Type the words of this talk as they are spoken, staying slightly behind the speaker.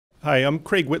Hi, I'm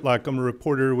Craig Whitlock. I'm a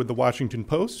reporter with the Washington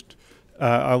Post.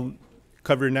 I'll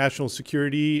cover national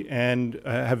security and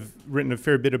have written a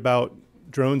fair bit about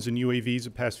drones and UAVs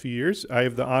the past few years. I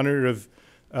have the honor of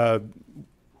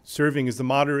serving as the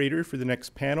moderator for the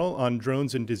next panel on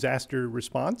drones and disaster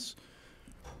response.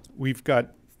 We've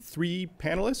got three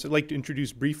panelists I'd like to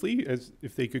introduce briefly, as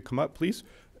if they could come up, please.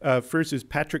 First is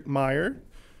Patrick Meier.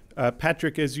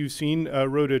 Patrick, as you've seen,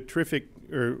 wrote a terrific,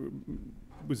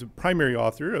 was a primary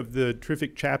author of the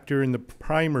terrific chapter in the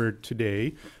primer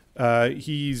today.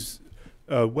 He's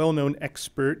a well-known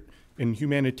expert in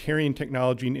humanitarian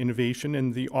technology and innovation,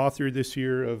 and the author this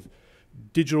year of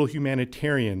Digital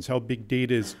Humanitarians, How Big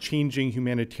Data is Changing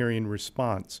Humanitarian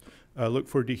Response. Look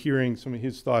forward to hearing some of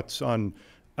his thoughts on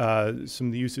some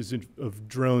of the uses of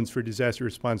drones for disaster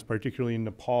response, particularly in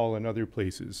Nepal and other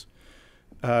places.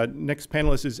 Next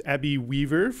panelist is Abby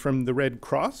Weaver from the Red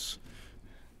Cross.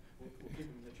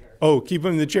 Oh, keep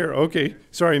him in the chair. Okay,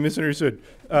 sorry, misunderstood.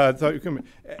 Thought you'd come.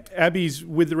 Abby's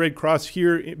with the Red Cross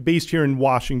here, based here in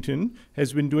Washington,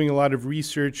 has been doing a lot of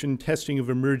research and testing of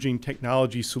emerging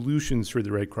technology solutions for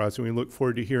the Red Cross, and we look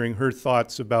forward to hearing her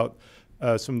thoughts about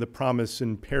some of the promise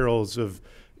and perils of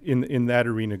in that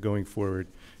arena going forward.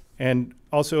 And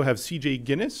also have CJ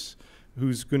Guinness,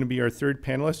 who's going to be our third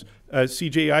panelist.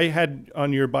 CJ, I had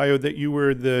on your bio that you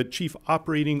were the Chief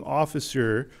Operating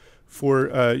Officer for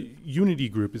Unity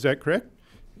Group, is that correct?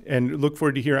 And look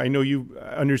forward to hear, I know you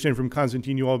understand from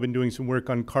Constantine, you all have been doing some work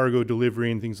on cargo delivery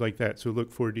and things like that, so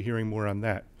look forward to hearing more on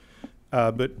that.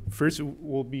 But first,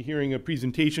 we'll be hearing a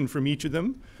presentation from each of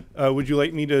them. Would you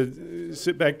like me to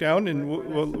sit back down, and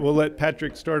we'll let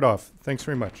Patrick start off. Thanks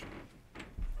very much.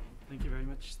 Thank you very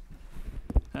much.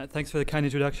 Thanks for the kind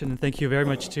introduction, and thank you very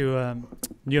much to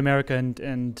New America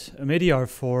and Meier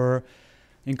for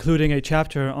including a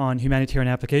chapter on humanitarian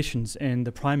applications in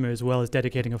the primer, as well as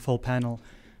dedicating a full panel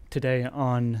today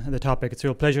on the topic. It's a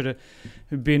real pleasure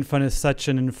to be in front of such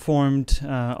an informed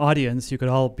audience. You could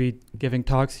all be giving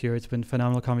talks here. It's been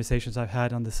phenomenal conversations I've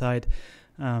had on the side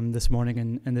this morning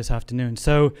and this afternoon.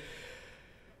 So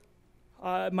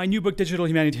my new book, Digital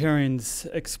Humanitarians,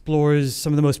 explores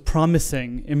some of the most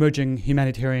promising emerging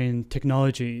humanitarian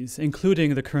technologies,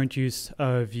 including the current use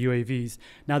of UAVs.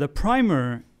 Now, the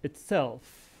primer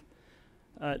itself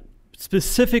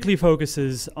specifically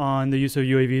focuses on the use of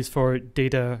UAVs for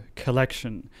data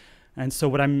collection. And so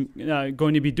what I'm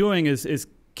going to be doing is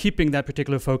keeping that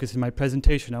particular focus in my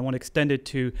presentation. I won't extend it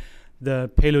to the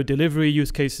payload delivery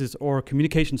use cases or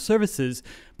communication services,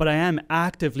 but I am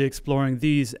actively exploring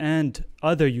these and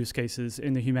other use cases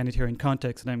in the humanitarian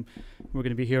context. And we're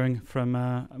going to be hearing from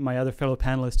my other fellow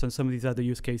panelists on some of these other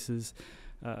use cases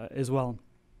as well.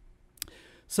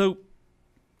 So,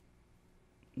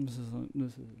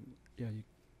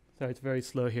 sorry, it's very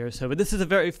slow here. But this is the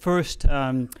very first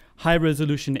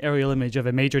high-resolution aerial image of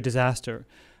a major disaster,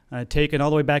 taken all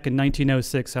the way back in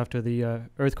 1906 after the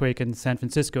earthquake in San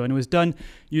Francisco. And it was done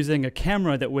using a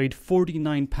camera that weighed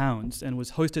 49 pounds and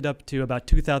was hoisted up to about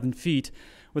 2,000 feet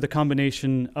with a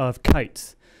combination of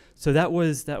kites. So that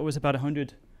was about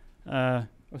 100 or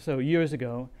so years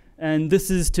ago. And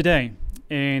this is today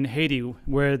in Haiti,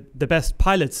 where the best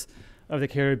pilots of the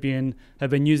Caribbean have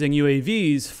been using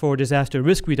UAVs for disaster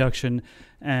risk reduction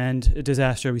and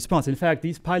disaster response. In fact,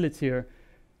 these pilots here,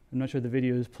 I'm not sure the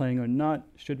video is playing or not,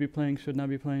 should be playing, should not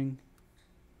be playing,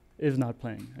 is not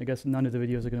playing. I guess none of the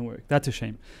videos are going to work. That's a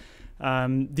shame.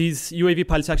 These UAV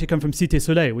pilots actually come from Cité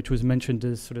Soleil, which was mentioned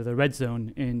as sort of the red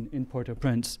zone in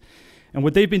Port-au-Prince. And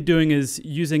what they've been doing is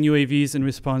using UAVs in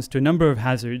response to a number of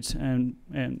hazards, and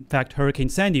in fact, Hurricane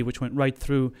Sandy, which went right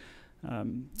through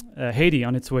Haiti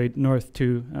on its way north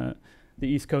to the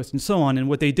East Coast and so on. And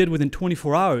what they did within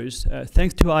 24 hours,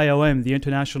 thanks to IOM, the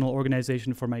International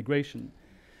Organization for Migration,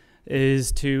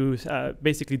 is to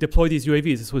basically deploy these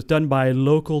UAVs. This was done by a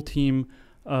local team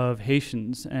of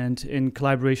Haitians, and in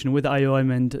collaboration with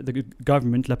IOM and the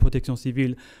government, La Protection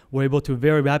Civile, were able to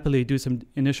very rapidly do some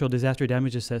initial disaster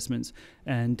damage assessments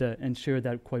and share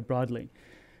that quite broadly.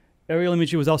 Aerial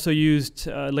imagery was also used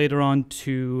later on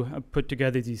to put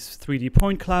together these 3D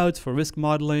point clouds for risk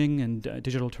modeling and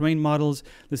digital terrain models.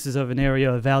 This is of an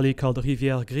area, a valley called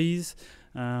Rivière Grise,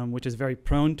 which is very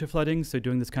prone to flooding. So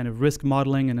doing this kind of risk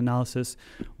modeling and analysis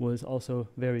was also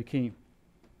very key.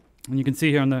 And you can see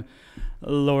here on the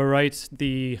lower right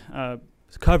the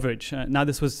coverage. Now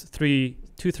this was 3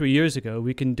 years ago.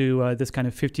 We can do this kind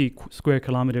of 50 square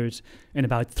kilometers in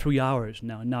about 3 hours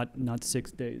now, not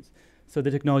 6 days. So the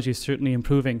technology is certainly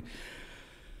improving.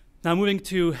 Now moving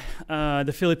to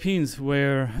the Philippines,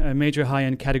 where a major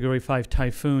high-end Category 5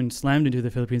 typhoon slammed into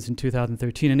the Philippines in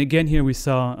 2013. And again, here we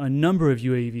saw a number of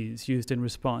UAVs used in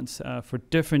response for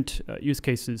different use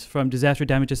cases, from disaster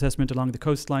damage assessment along the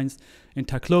coastlines in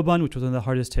Tacloban, which was one of the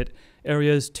hardest hit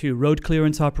areas, to road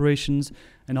clearance operations,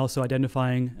 and also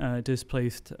identifying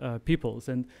displaced peoples.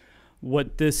 And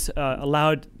what this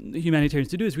allowed humanitarians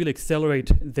to do is really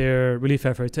accelerate their relief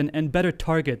efforts and better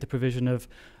target the provision of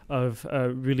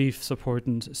relief support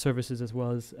and services, as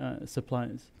well as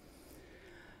supplies.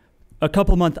 A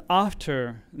couple months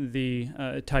after the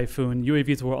typhoon,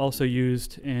 UAVs were also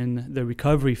used in the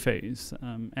recovery phase,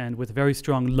 and with very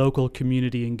strong local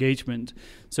community engagement.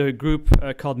 So a group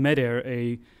called Meier,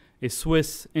 a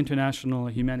Swiss international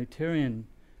humanitarian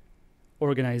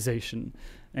organization,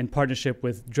 in partnership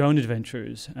with Drone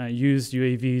Adventures, used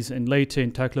UAVs in Leyte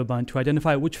and Tacloban to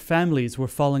identify which families were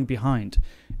falling behind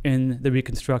in the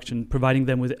reconstruction, providing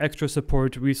them with extra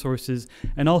support, resources,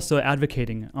 and also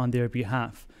advocating on their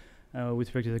behalf with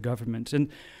respect to the government. And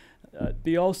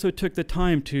they also took the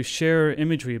time to share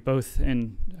imagery, both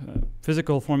in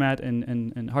physical format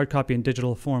and hard copy and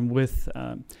digital form, with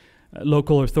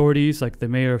local authorities like the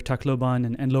mayor of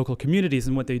Tacloban and local communities.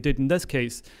 And what they did in this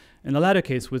case, in the latter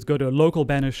case, was go to a local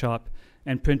banner shop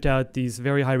and print out these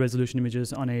very high-resolution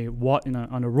images on a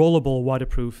rollable,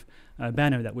 waterproof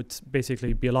banner that would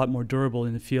basically be a lot more durable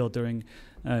in the field during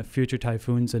future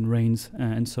typhoons and rains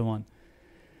and so on.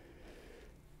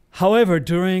 However,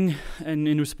 during and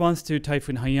in response to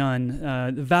Typhoon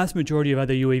Haiyan, the vast majority of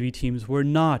other UAV teams were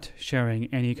not sharing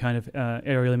any kind of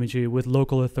aerial imagery with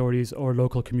local authorities or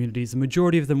local communities. The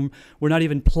majority of them were not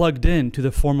even plugged in to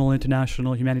the formal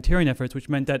international humanitarian efforts, which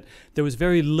meant that there was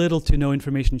very little to no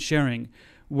information sharing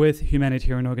with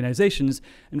humanitarian organizations.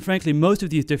 And frankly, most of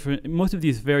these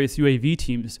various UAV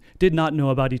teams did not know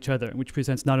about each other, which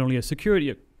presents not only a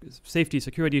safety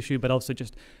security issue, but also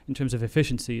just in terms of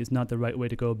efficiency is not the right way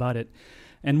to go about it.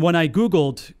 And when I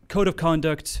Googled Code of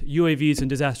Conduct, UAVs and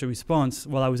disaster response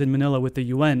while I was in Manila with the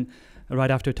UN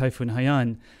right after Typhoon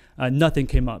Haiyan, nothing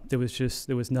came up. There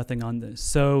was nothing on this.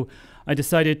 So I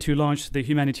decided to launch the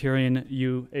Humanitarian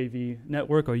UAV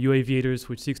Network, or UAVators,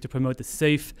 which seeks to promote the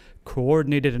safe,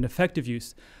 coordinated, and effective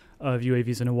use of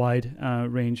UAVs in a wide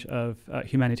range of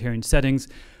humanitarian settings.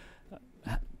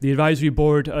 The advisory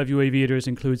board of UAVators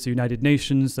includes the United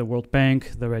Nations, the World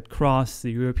Bank, the Red Cross,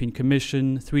 the European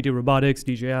Commission, 3D Robotics,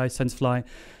 DJI, SenseFly,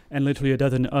 and literally a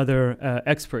dozen other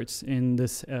experts in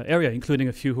this area, including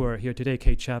a few who are here today: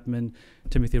 Kate Chapman,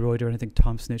 Timothy Reuter, and I think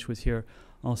Tom Snitch was here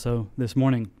also this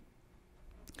morning.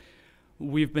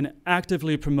 We've been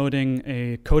actively promoting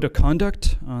a code of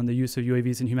conduct on the use of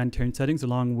UAVs in humanitarian settings,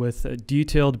 along with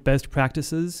detailed best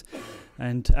practices.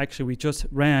 And actually, we just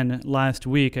ran last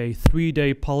week a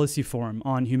 3-day policy forum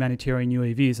on humanitarian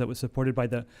UAVs that was supported by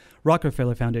the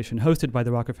Rockefeller Foundation, hosted by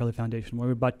the Rockefeller Foundation, where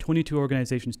we brought 22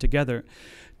 organizations together,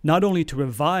 not only to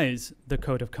revise the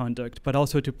code of conduct, but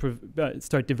also to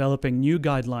start developing new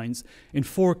guidelines in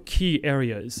 4 key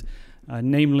areas,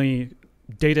 namely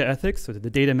data ethics, so the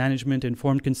data management,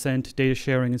 informed consent, data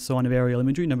sharing, and so on of aerial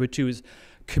imagery. Number 2 is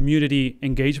community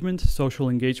engagement, social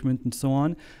engagement, and so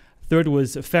on. Third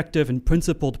was effective and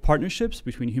principled partnerships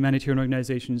between humanitarian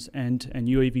organizations and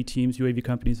UAV teams, UAV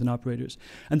companies, and operators.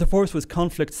 And the fourth was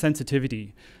conflict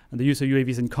sensitivity and the use of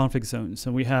UAVs in conflict zones.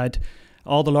 So we had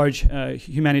all the large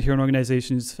humanitarian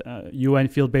organizations, UN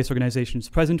field-based organizations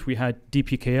present. We had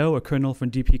DPKO, a colonel from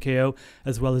DPKO,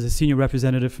 as well as a senior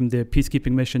representative from the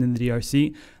peacekeeping mission in the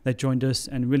DRC that joined us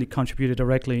and really contributed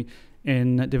directly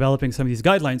in developing some of these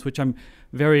guidelines, which I'm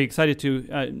very excited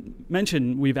to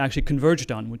mention we've actually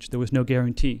converged on, which there was no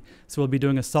guarantee. So we'll be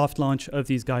doing a soft launch of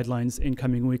these guidelines in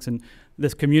coming weeks. And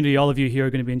this community, all of you here, are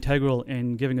going to be integral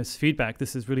in giving us feedback.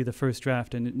 This is really the first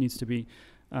draft, and it needs to be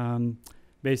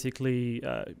basically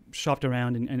shopped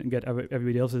around and get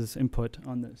everybody else's input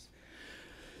on this.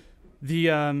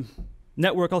 The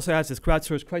network also has this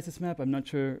crowdsourced crisis map. I'm not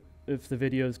sure if the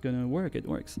video is going to work. It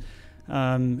works.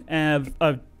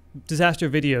 Disaster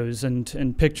videos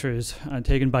and pictures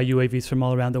taken by UAVs from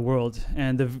all around the world.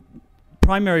 And the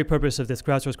primary purpose of this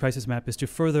crowdsourced crisis map is to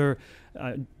further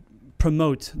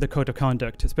promote the code of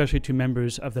conduct, especially to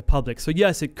members of the public. So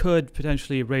yes, it could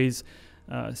potentially raise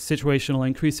increase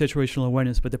situational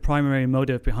awareness, but the primary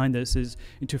motive behind this is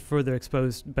to further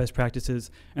expose best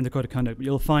practices and the code of conduct.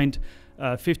 You'll find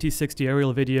 50, 60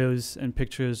 aerial videos and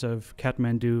pictures of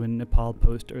Kathmandu and Nepal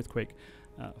post-earthquake,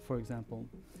 for example.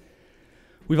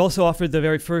 We've also offered the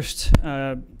very first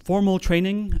formal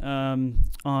training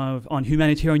on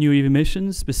humanitarian UAV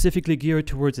missions, specifically geared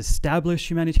towards established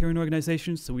humanitarian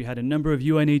organizations. So we had a number of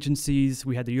UN agencies,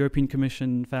 we had the European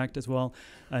Commission, in fact, as well,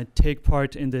 take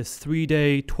part in this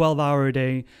 3-day,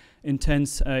 12-hour-a-day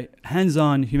intense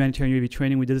hands-on humanitarian UAV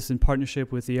training. We did this in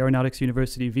partnership with the Aeronautics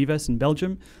University Vives in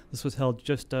Belgium. This was held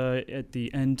just at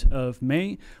the end of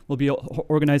May. We'll be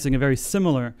organizing a very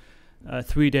similar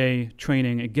 3-day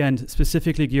training, again,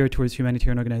 specifically geared towards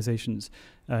humanitarian organizations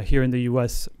here in the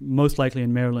US, most likely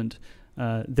in Maryland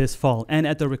this fall. And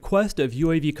at the request of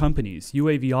UAV companies,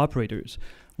 UAV operators,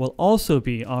 will also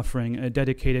be offering a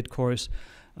dedicated course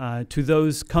to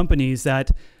those companies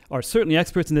that are certainly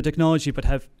experts in the technology but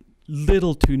have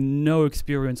little to no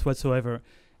experience whatsoever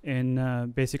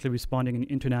in basically responding in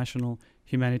international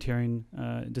humanitarian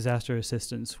disaster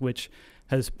assistance, which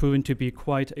has proven to be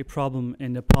quite a problem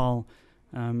in Nepal,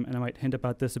 and I might hint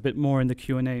about this a bit more in the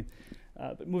Q&A.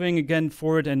 But moving again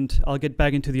forward, and I'll get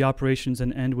back into the operations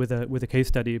and end with a case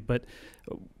study, but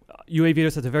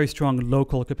UAVators has a very strong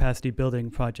local capacity building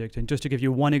project. And just to give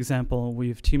you one example,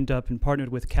 we've teamed up and partnered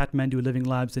with Kathmandu Living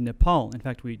Labs in Nepal. In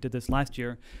fact, we did this last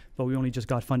year, but we only just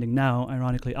got funding now,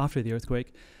 ironically, after the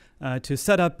earthquake, to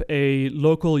set up a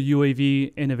local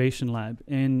UAV innovation lab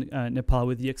in Nepal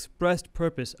with the expressed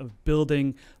purpose of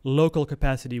building local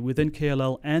capacity within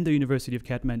KLL and the University of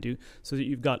Kathmandu, so that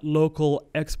you've got local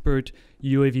expert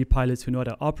UAV pilots who know how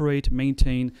to operate,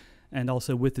 maintain, and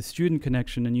also with the student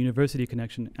connection and university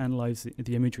connection, analyze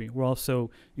the imagery. We're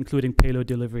also including payload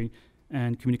delivery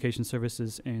and communication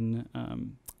services in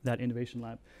that innovation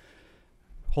lab.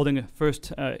 Holding a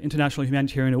first International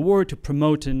Humanitarian Award to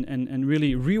promote and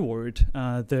really reward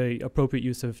the appropriate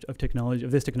use of technology,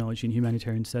 of this technology in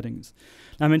humanitarian settings.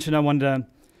 Now, I mentioned I wanted to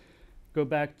go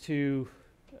back to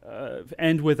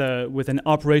end with an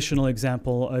operational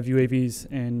example of UAVs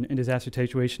in disaster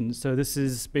situations. So this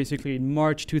is basically in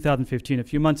March 2015, a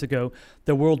few months ago,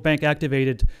 the World Bank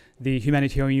activated the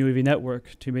Humanitarian UAV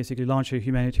network to basically launch a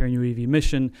humanitarian UAV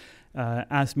mission.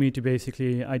 Asked me to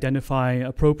basically identify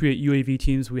appropriate UAV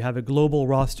teams. We have a global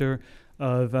roster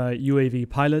of UAV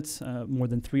pilots, more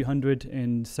than 300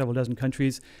 in several dozen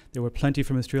countries. There were plenty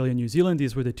from Australia and New Zealand.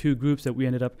 These were the two groups that we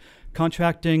ended up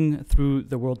contracting through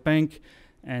the World Bank.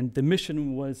 And the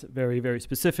mission was very, very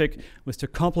specific, was to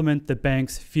complement the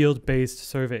bank's field-based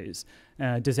surveys,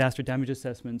 disaster damage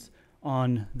assessments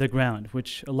on the ground,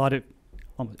 which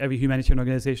almost every humanitarian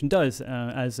organization does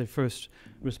as a first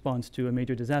response to a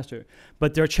major disaster.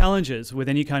 But there are challenges with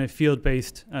any kind of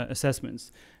field-based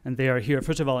assessments, and they are here,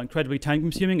 first of all, incredibly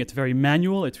time-consuming. It's very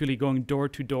manual. It's really going door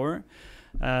to door.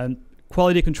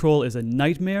 Quality control is a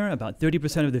nightmare. About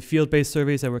 30% of the field-based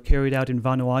surveys that were carried out in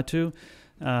Vanuatu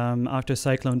after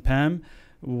Cyclone Pam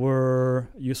were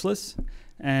useless.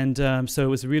 And so it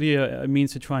was really a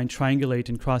means to try and triangulate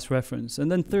and cross-reference.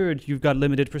 And then third, you've got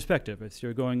limited perspective. As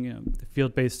you're going, the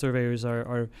field-based surveyors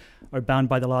are bound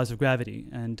by the laws of gravity,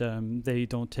 and they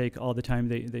don't take all the time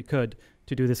they could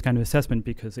to do this kind of assessment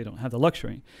because they don't have the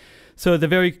luxury. So the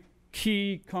very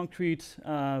key concrete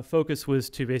focus was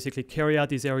to basically carry out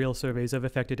these aerial surveys of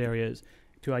affected areas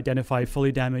to identify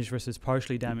fully damaged versus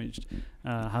partially damaged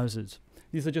houses.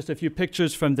 These are just a few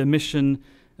pictures from the mission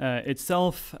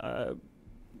itself.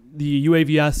 The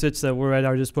UAV assets that were at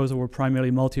our disposal were primarily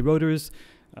multi-rotors,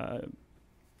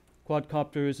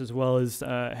 quadcopters, as well as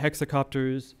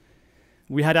hexacopters.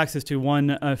 We had access to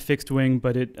one fixed wing,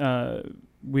 but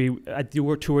we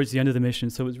were towards the end of the mission,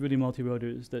 so it was really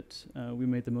multi-rotors that we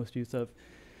made the most use of.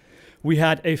 We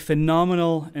had a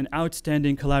phenomenal and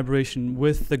outstanding collaboration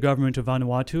with the government of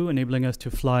Vanuatu, enabling us to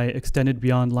fly extended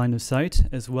beyond line of sight,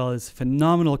 as well as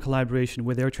phenomenal collaboration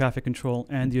with air traffic control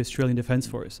and the Australian Defence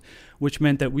Force, which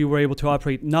meant that we were able to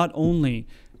operate not only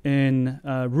in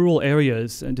rural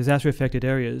areas and disaster-affected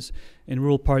areas in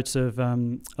rural parts of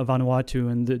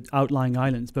Vanuatu and the outlying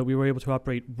islands, but we were able to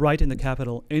operate right in the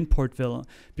capital in Port Vila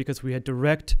because we had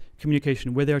direct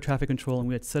communication with air traffic control, and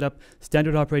we had set up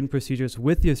standard operating procedures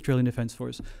with the Australian Defence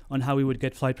Force on how we would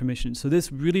get flight permission. So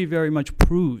this really very much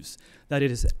proves that it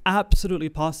is absolutely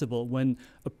possible, when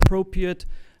appropriate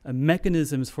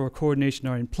mechanisms for coordination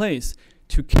are in place,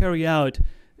 to carry out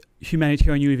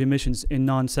humanitarian UAV missions in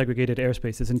non-segregated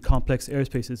airspaces, in complex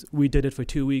airspaces. We did it for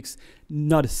 2 weeks,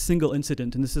 not a single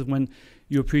incident. And this is when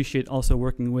you appreciate also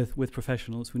working with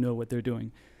professionals who know what they're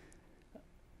doing.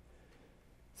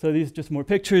 So these are just more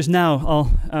pictures. Now,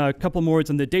 a couple more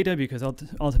words on the data, because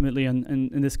ultimately,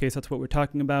 in this case, that's what we're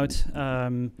talking about.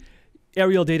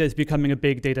 aerial data is becoming a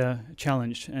big data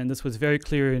challenge, and this was very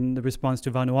clear in the response to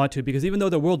Vanuatu, because even though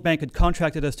the World Bank had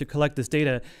contracted us to collect this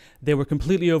data, they were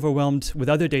completely overwhelmed with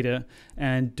other data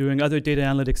and doing other data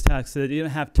analytics tasks, so they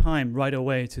didn't have time right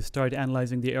away to start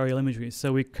analyzing the aerial imagery.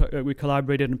 So we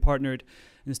collaborated and partnered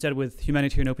instead with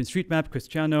Humanitarian OpenStreetMap.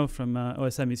 Cristiano from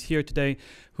OSM is here today,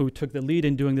 who took the lead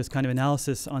in doing this kind of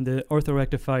analysis on the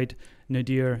orthorectified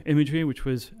nadir imagery, which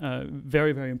was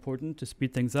very, very important to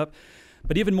speed things up.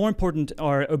 But even more important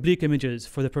are oblique images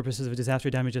for the purposes of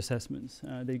disaster damage assessments.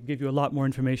 They give you a lot more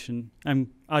information. I'm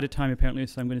out of time apparently,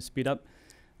 so I'm going to speed up.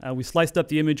 We sliced up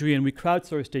the imagery and we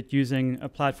crowdsourced it using a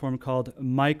platform called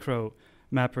Micro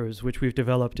Mappers, which we've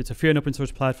developed. It's a free and open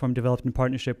source platform developed in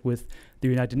partnership with the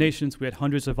United Nations. We had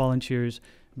hundreds of volunteers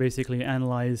basically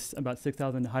analyze about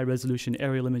 6,000 high resolution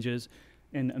aerial images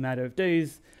in a matter of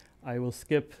days. I will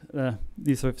skip.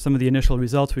 These are some of the initial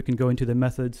results. We can go into the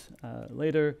methods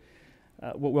later.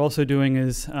 What we're also doing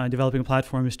is developing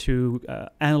platforms to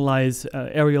analyze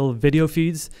aerial video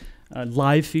feeds,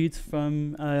 live feeds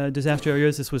from disaster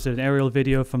areas. This was an aerial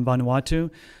video from Vanuatu,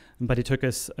 but it took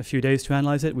us a few days to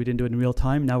analyze it. We didn't do it in real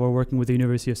time. Now we're working with the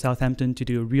University of Southampton to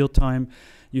do real time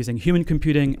using human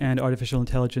computing and artificial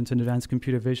intelligence and advanced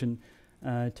computer vision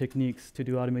techniques to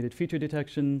do automated feature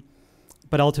detection.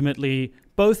 But ultimately,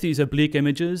 both these oblique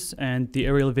images and the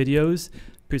aerial videos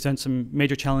present some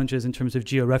major challenges in terms of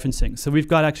georeferencing. So we've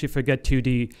got to actually forget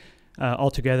 2D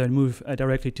altogether and move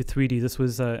directly to 3D. This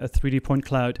was a 3D point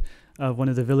cloud of one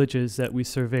of the villages that we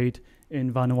surveyed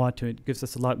in Vanuatu. It gives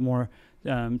us a lot more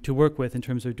to work with in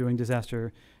terms of doing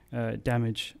disaster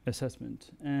damage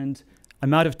assessment. And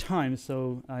I'm out of time,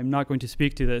 so I'm not going to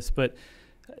speak to this, but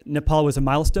Nepal was a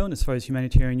milestone as far as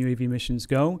humanitarian UAV missions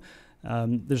go.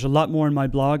 There's a lot more in my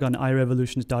blog on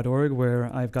irevolutions.org, where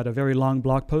I've got a very long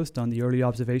blog post on the early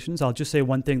observations. I'll just say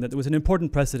one thing, that there was an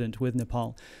important precedent with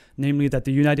Nepal, namely that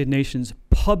the United Nations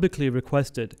publicly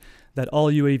requested that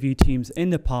all UAV teams in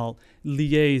Nepal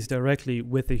liaise directly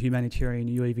with the humanitarian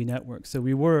UAV network. So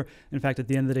we were, in fact, at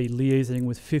the end of the day, liaising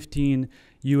with 15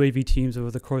 UAV teams over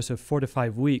the course of 4 to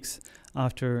 5 weeks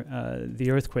after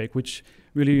the earthquake, which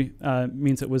really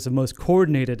means it was the most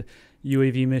coordinated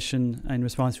UAV mission in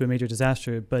response to a major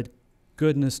disaster. But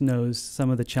goodness knows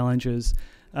some of the challenges.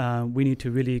 We need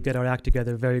to really get our act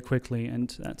together very quickly,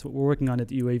 and that's what we're working on at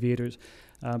the UAVators.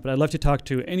 But I'd love to talk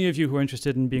to any of you who are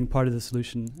interested in being part of the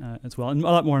solution as well, and a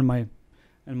lot more in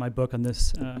my book on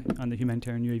this on the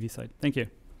humanitarian UAV side. Thank you.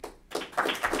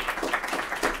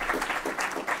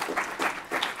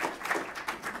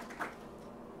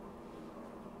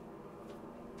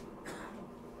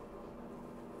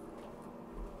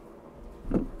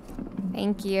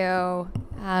 Thank you.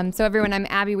 So everyone, I'm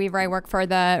Abby Weaver. I work for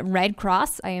the Red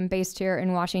Cross. I am based here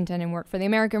in Washington and work for the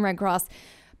American Red Cross.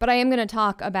 But I am going to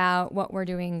talk about what we're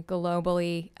doing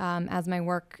globally as my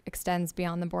work extends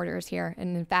beyond the borders here,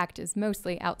 and in fact is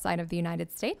mostly outside of the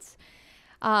United States.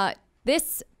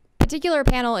 This particular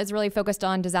panel is really focused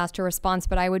on disaster response,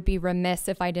 but I would be remiss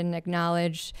if I didn't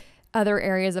acknowledge other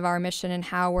areas of our mission and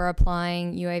how we're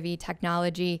applying UAV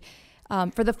technology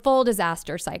for the full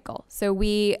disaster cycle. So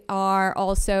we are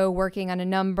also working on a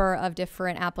number of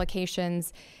different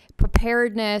applications: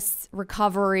 preparedness,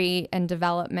 recovery, and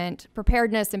development.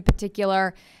 Preparedness in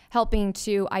particular, helping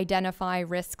to identify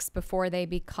risks before they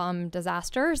become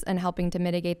disasters and helping to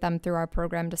mitigate them through our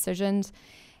program decisions.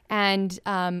 And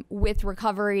with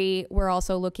recovery, we're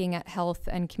also looking at health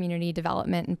and community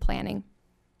development and planning.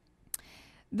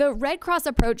 The Red Cross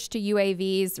approach to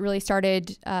UAVs really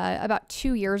started about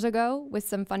 2 years ago with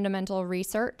some fundamental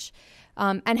research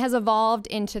and has evolved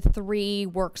into 3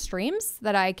 work streams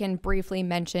that I can briefly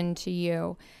mention to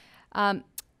you.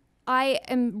 I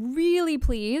am really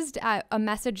pleased at a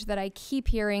message that I keep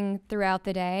hearing throughout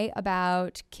the day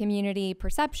about community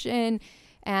perception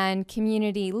and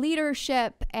community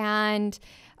leadership. And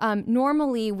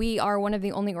normally we are one of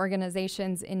the only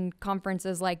organizations in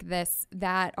conferences like this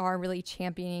that are really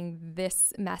championing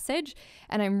this message.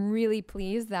 And I'm really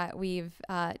pleased that we've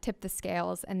tipped the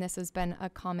scales, and this has been a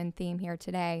common theme here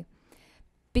today.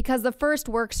 Because the first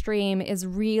work stream is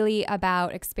really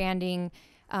about expanding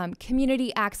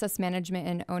community access management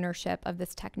and ownership of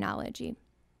this technology.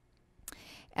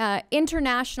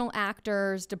 International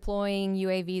actors deploying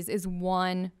UAVs is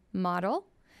one model.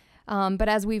 But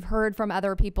as we've heard from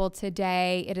other people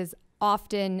today, it is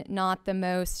often not the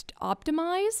most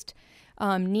optimized,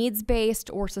 needs-based,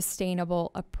 or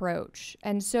sustainable approach.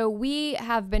 And so we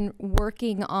have been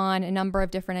working on a number of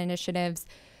different initiatives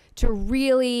to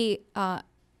really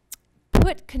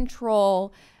put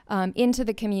control into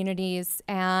the communities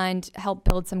and help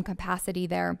build some capacity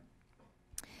there.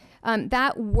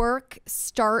 That work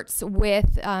starts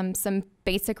with some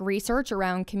basic research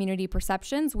around community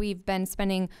perceptions. We've been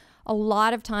spending a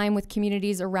lot of time with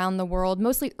communities around the world,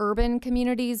 mostly urban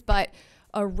communities, but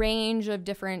a range of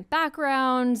different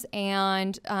backgrounds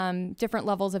and different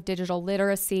levels of digital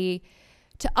literacy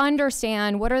to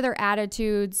understand what are their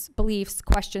attitudes, beliefs,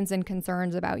 questions, and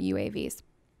concerns about UAVs.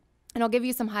 And I'll give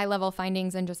you some high-level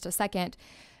findings in just a second.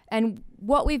 And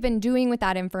what we've been doing with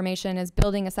that information is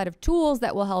building a set of tools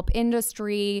that will help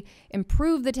industry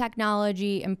improve the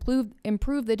technology,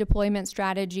 improve the deployment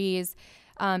strategies,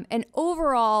 and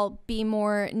overall be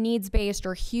more needs-based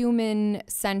or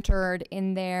human-centered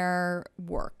in their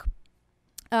work.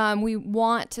 We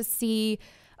want to see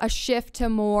a shift to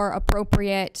more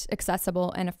appropriate,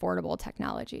 accessible, and affordable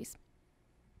technologies.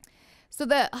 So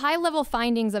the high-level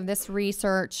findings of this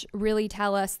research really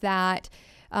tell us that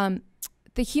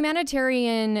the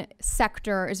humanitarian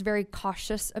sector is very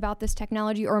cautious about this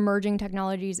technology or emerging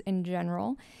technologies in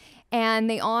general. And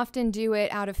they often do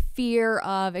it out of fear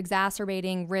of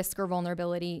exacerbating risk or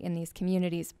vulnerability in these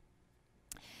communities.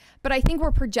 But I think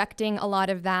we're projecting a lot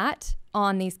of that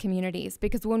on these communities,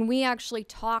 because when we actually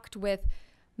talked with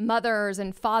mothers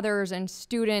and fathers and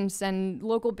students and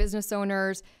local business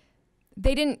owners,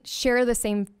 they didn't share the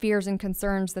same fears and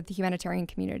concerns that the humanitarian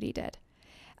community did.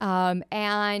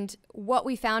 And what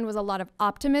we found was a lot of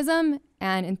optimism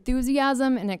and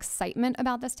enthusiasm and excitement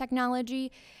about this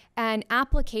technology, and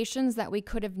applications that we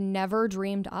could have never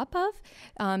dreamed up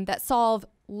of that solve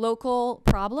local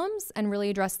problems and really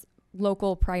address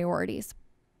local priorities.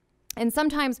 And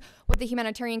sometimes what the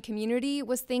humanitarian community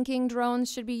was thinking drones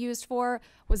should be used for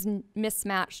was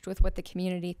mismatched with what the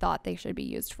community thought they should be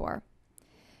used for.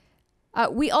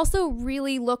 We also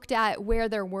really looked at where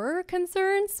there were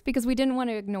concerns, because we didn't want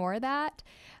to ignore that.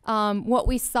 What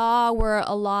we saw were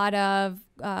a lot of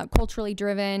culturally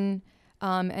driven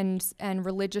and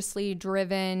religiously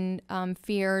driven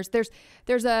fears.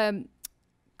 There's a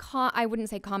I wouldn't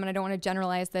say common, I don't want to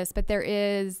generalize this, but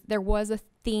there was a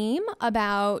theme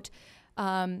about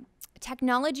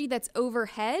technology that's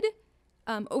overhead,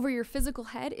 over your physical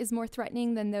head, is more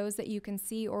threatening than those that you can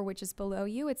see or which is below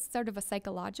you. It's sort of a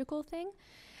psychological thing.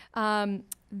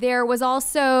 There was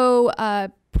also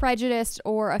a prejudice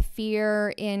or a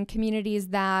fear in communities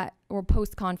or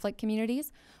post-conflict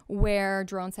communities where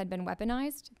drones had been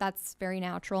weaponized. That's very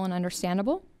natural and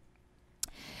understandable.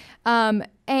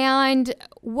 And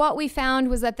what we found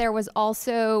was that there was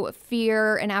also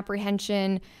fear and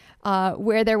apprehension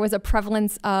where there was a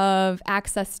prevalence of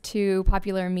access to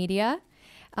popular media.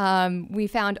 We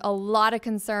found a lot of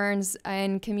concerns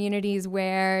in communities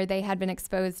where they had been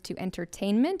exposed to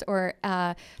entertainment or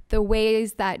the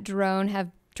ways that drones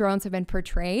have been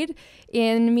portrayed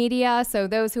in media. So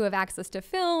those who have access to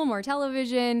film or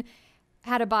television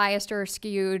had a biased or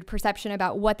skewed perception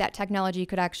about what that technology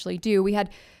could actually do. We had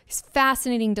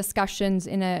fascinating discussions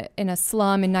in a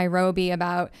slum in Nairobi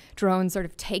about drones sort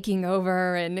of taking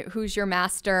over and who's your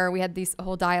master. We had these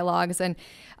whole dialogues, and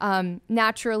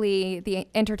naturally the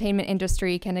entertainment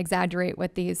industry can exaggerate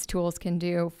what these tools can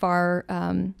do far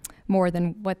more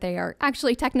than what they are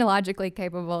actually technologically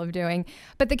capable of doing.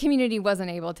 But the community wasn't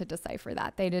able to decipher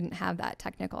that. They didn't have that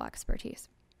technical expertise.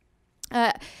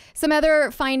 Some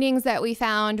other findings that we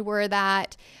found were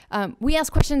that we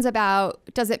asked questions about,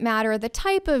 does it matter the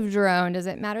type of drone? Does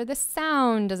it matter the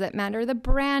sound? Does it matter the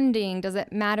branding? Does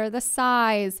it matter the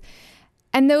size?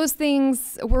 And those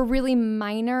things were really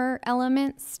minor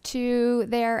elements to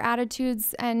their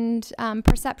attitudes and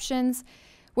perceptions.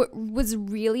 What was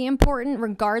really important,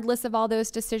 regardless of all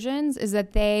those decisions, is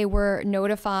that they were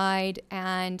notified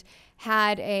and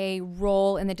had a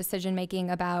role in the decision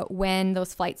making about when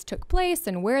those flights took place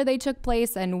and where they took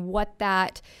place and what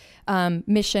that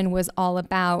mission was all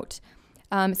about.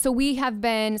 So we have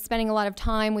been spending a lot of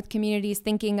time with communities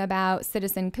thinking about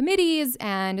citizen committees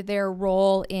and their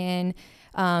role in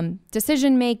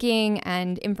decision making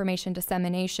and information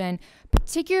dissemination,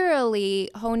 particularly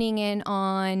honing in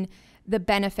on the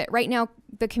benefit. Right now,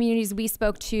 the communities we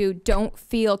spoke to don't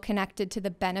feel connected to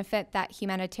the benefit that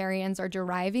humanitarians are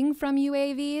deriving from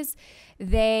UAVs.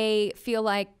 They feel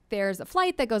like there's a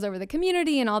flight that goes over the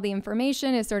community and all the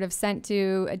information is sort of sent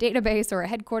to a database or a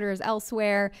headquarters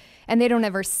elsewhere, and they don't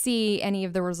ever see any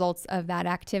of the results of that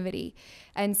activity.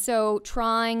 And so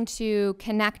trying to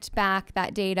connect back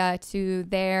that data to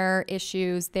their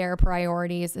issues, their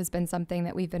priorities, has been something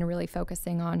that we've been really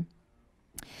focusing on.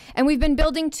 And we've been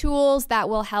building tools that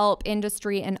will help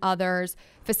industry and others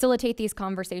facilitate these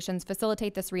conversations,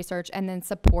 facilitate this research, and then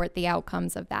support the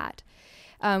outcomes of that.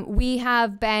 We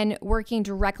have been working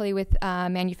directly with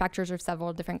manufacturers of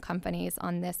several different companies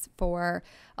on this for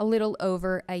a little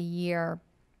over a year.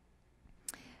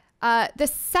 The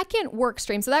second work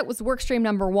stream, so that was work stream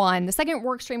number one. The second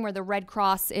work stream where the Red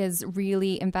Cross is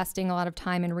really investing a lot of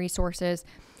time and resources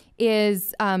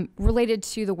is related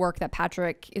to the work that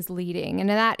Patrick is leading. And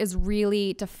that is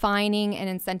really defining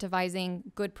and incentivizing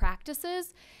good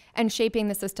practices and shaping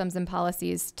the systems and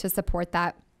policies to support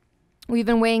that. We've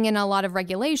been weighing in a lot of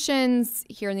regulations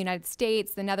here in the United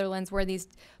States, the Netherlands, where these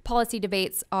policy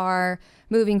debates are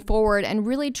moving forward and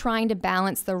really trying to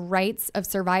balance the rights of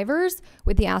survivors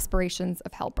with the aspirations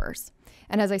of helpers.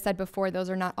 And as I said before, those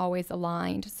are not always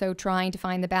aligned. So trying to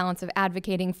find the balance of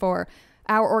advocating for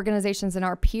our organizations and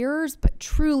our peers, but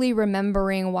truly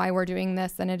remembering why we're doing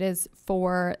this, and it is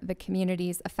for the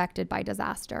communities affected by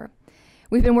disaster.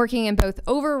 We've been working in both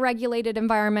over-regulated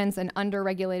environments and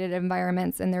under-regulated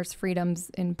environments, and there's freedoms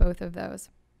in both of those.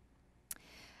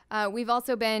 We've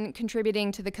also been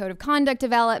contributing to the code of conduct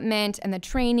development and the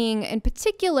training. In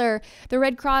particular, the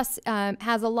Red Cross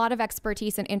has a lot of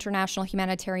expertise in international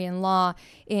humanitarian law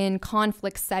in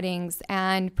conflict settings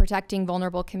and protecting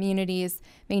vulnerable communities,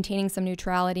 maintaining some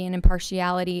neutrality and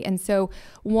impartiality. And so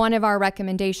one of our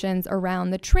recommendations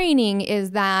around the training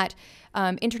is that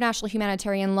international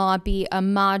humanitarian law be a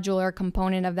modular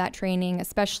component of that training,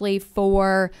 especially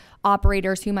for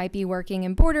operators who might be working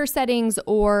in border settings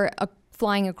or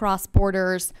flying across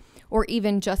borders, or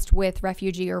even just with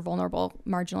refugee or vulnerable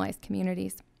marginalized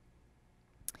communities.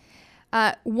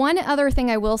 One other thing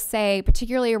I will say,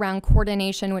 particularly around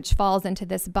coordination, which falls into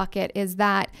this bucket, is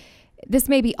that this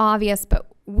may be obvious, but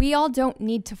we all don't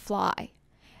need to fly.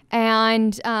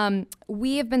 And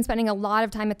we have been spending a lot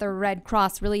of time at the Red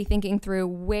Cross really thinking through,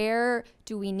 where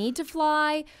do we need to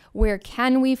fly, where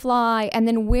can we fly, and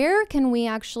then where can we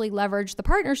actually leverage the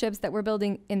partnerships that we're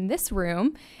building in this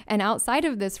room and outside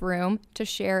of this room to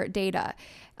share data.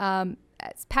 As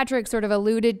Patrick sort of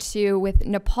alluded to with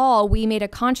Nepal, we made a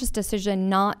conscious decision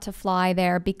not to fly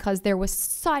there because there was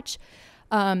such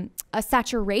a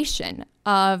saturation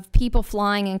of people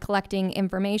flying and collecting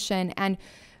information. And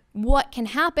what can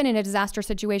happen in a disaster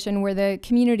situation where the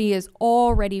community is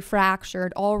already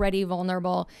fractured, already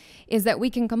vulnerable, is that we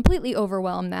can completely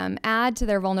overwhelm them, add to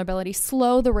their vulnerability,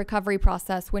 slow the recovery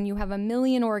process when you have 1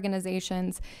 million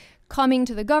organizations coming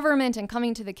to the government and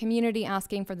coming to the community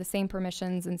asking for the same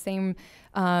permissions and same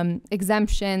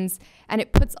exemptions, and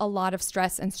it puts a lot of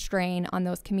stress and strain on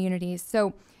those communities.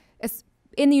 So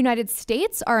in the United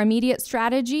States, our immediate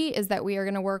strategy is that we are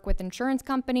going to work with insurance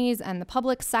companies and the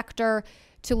public sector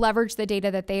to leverage the data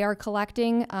that they are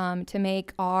collecting to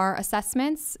make our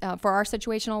assessments for our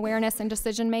situational awareness and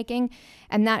decision making.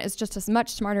 And that is just a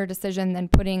much smarter decision than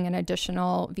putting an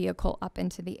additional vehicle up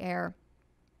into the air.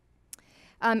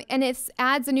 And it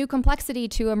adds a new complexity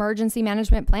to emergency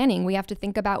management planning. We have to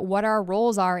think about what our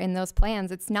roles are in those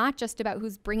plans. It's not just about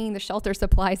who's bringing the shelter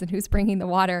supplies and who's bringing the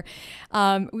water.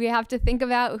 We have to think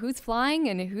about who's flying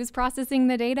and who's processing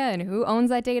the data and who owns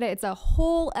that data. It's a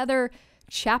whole other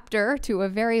chapter to a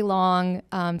very long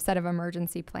set of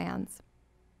emergency plans.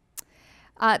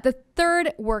 The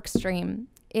third work stream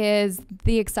is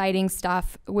the exciting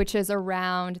stuff, which is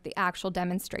around the actual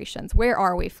demonstrations. Where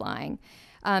are we flying?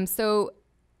 So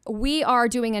we are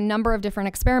doing a number of different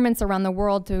experiments around the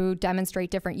world to demonstrate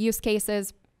different use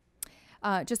cases.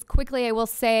 Just quickly, I will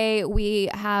say we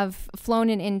have flown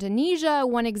in Indonesia.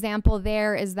 One example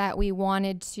there is that we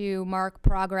wanted to mark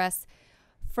progress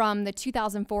from the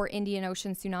 2004 Indian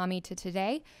Ocean tsunami to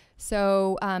today.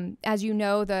 So as you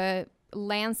know, the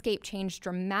landscape changed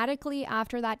dramatically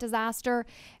after that disaster,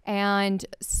 and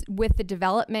with the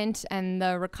development and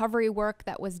the recovery work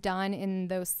that was done in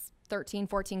those 13,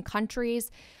 14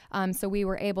 countries. So we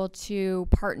were able to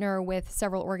partner with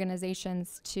several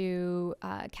organizations to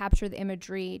capture the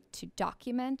imagery to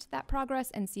document that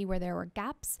progress and see where there were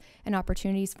gaps and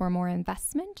opportunities for more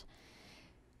investment.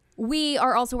 We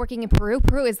are also working in Peru.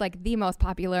 Peru is like the most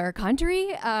popular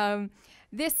country.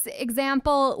 This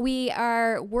example, we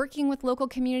are working with local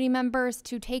community members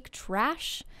to take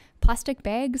trash, plastic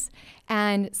bags,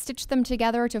 and stitch them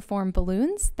together to form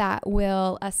balloons that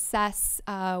will assess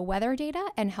weather data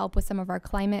and help with some of our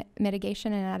climate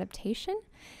mitigation and adaptation.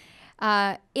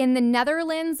 In the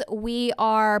Netherlands, we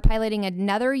are piloting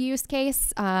another use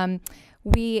case.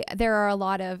 There are a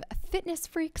lot of fitness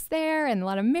freaks there and a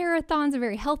lot of marathons, a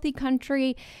very healthy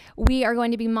country. We are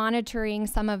going to be monitoring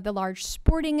some of the large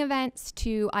sporting events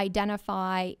to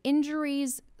identify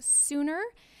injuries sooner,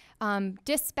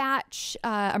 dispatch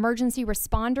emergency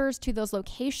responders to those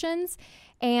locations,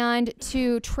 and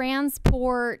to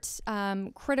transport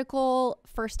critical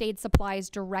first aid supplies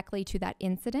directly to that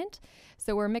incident.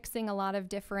 So we're mixing a lot of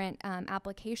different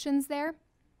applications there.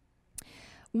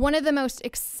 One of the most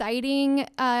exciting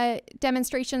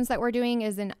demonstrations that we're doing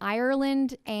is in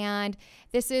Ireland, and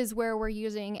this is where we're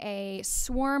using a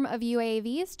swarm of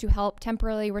UAVs to help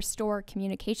temporarily restore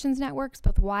communications networks,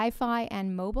 both Wi-Fi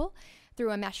and mobile,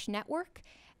 through a mesh network.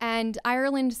 And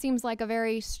Ireland seems like a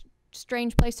very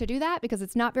strange place to do that because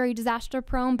it's not very disaster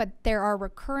prone, but there are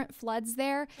recurrent floods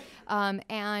there,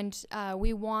 and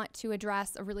we want to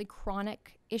address a really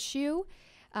chronic issue.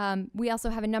 We also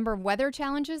have a number of weather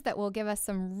challenges that will give us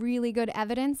some really good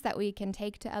evidence that we can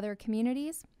take to other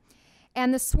communities.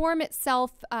 And the swarm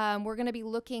itself, we're going to be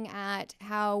looking at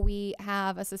how we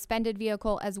have a suspended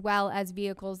vehicle as well as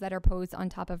vehicles that are posed on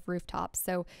top of rooftops.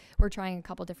 So we're trying a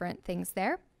couple different things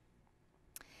there.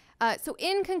 So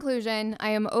in conclusion,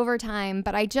 I am over time,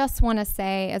 but I just want to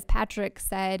say, as Patrick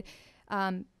said,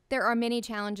 there are many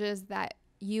challenges that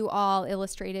you all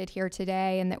illustrated here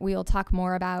today and that we'll talk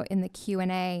more about in the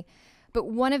Q&A. But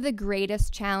one of the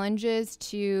greatest challenges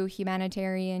to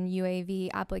humanitarian UAV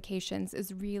applications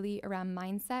is really around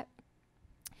mindset.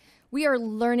 We are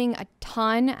learning a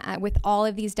ton with all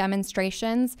of these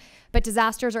demonstrations, but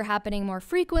disasters are happening more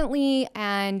frequently,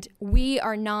 and we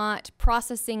are not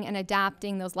processing and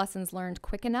adapting those lessons learned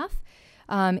quick enough.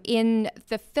 In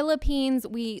the Philippines,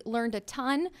 we learned a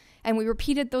ton, and we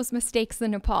repeated those mistakes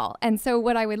in Nepal. And so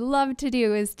what I would love to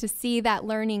do is to see that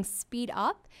learning speed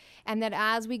up, and that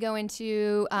as we go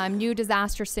into new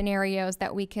disaster scenarios,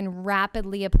 that we can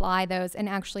rapidly apply those and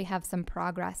actually have some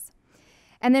progress.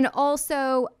 And then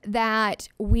also that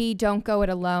we don't go it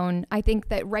alone. I think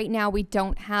that right now we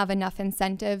don't have enough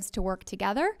incentives to work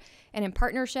together and in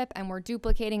partnership, and we're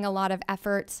duplicating a lot of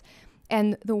efforts.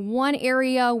 And the one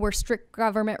area where strict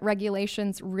government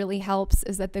regulations really helps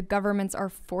is that the governments are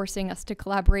forcing us to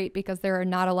collaborate because there are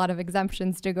not a lot of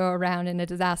exemptions to go around in a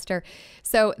disaster.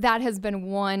 So that has been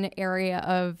one area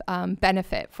of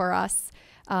benefit for us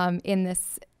in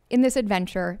this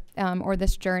adventure or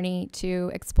this journey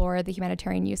to explore the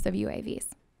humanitarian use of UAVs.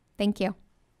 Thank you.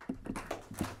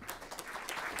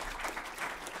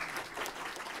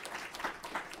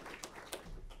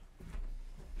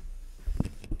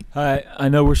 Hi, I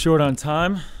know we're short on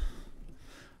time. I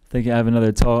think I have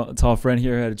another tall friend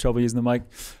here who had trouble using the mic.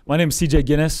 My name is CJ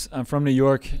Guinness. I'm from New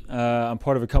York. I'm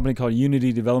part of a company called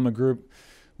Unity Development Group.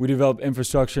 We develop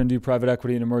infrastructure and do private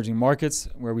equity in emerging markets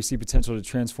where we see potential to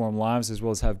transform lives as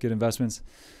well as have good investments.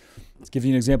 Let's give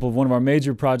you an example of one of our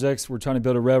major projects. We're trying to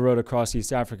build a railroad across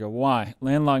East Africa. Why?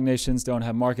 Landlocked nations don't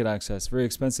have market access. Very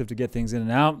expensive to get things in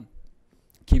and out.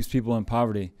 Keeps people in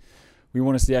poverty. We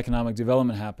want to see economic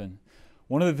development happen.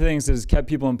 One of the things that has kept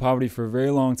people in poverty for a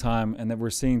very long time and that we're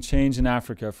seeing change in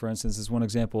Africa, for instance, is one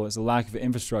example, is the lack of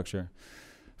infrastructure.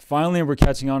 Finally, we're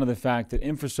catching on to the fact that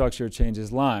infrastructure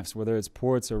changes lives, whether it's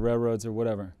ports or railroads or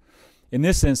whatever. In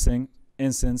this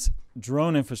instance,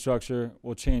 drone infrastructure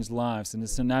will change lives, and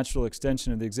it's a natural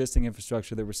extension of the existing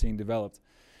infrastructure that we're seeing developed.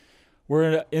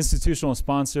 We're an institutional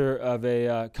sponsor of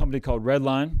a company called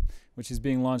Redline, which is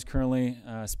being launched currently,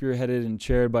 spearheaded and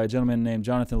chaired by a gentleman named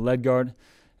Jonathan Ledgard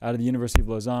out of the University of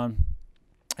Lausanne.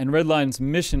 And Redline's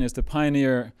mission is to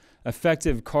pioneer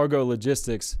effective cargo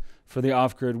logistics for the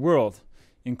off-grid world,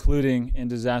 including in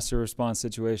disaster response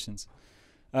situations.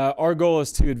 Our goal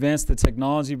is to advance the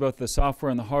technology, both the software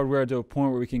and the hardware, to a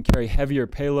point where we can carry heavier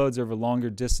payloads over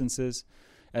longer distances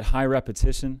at high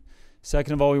repetition.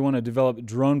 Second of all, we want to develop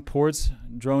drone ports,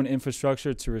 drone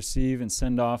infrastructure to receive and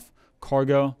send off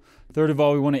cargo. Third of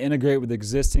all, we want to integrate with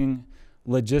existing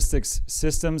logistics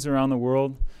systems around the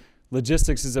world.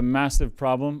 Logistics is a massive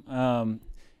problem,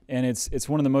 and it's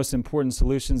one of the most important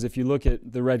solutions. If you look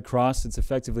at the Red Cross, it's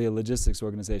effectively a logistics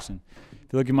organization.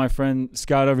 If you look at my friend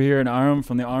Scott over here in Ireland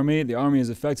from the Army is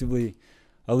effectively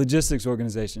a logistics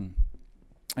organization.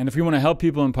 And if we want to help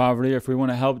people in poverty, or if we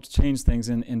want to help change things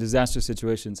in disaster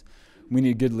situations, we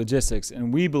need good logistics.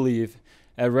 And we believe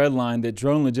at Redline that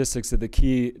drone logistics are the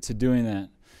key to doing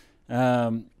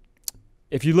that.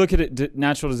 If you look at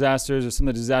natural disasters or some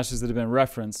of the disasters that have been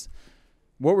referenced,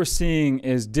 what we're seeing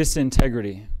is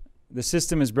disintegrity. The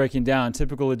system is breaking down.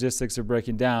 Typical logistics are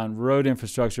breaking down. Road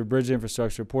infrastructure, bridge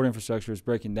infrastructure, port infrastructure is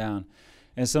breaking down.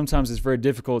 And sometimes it's very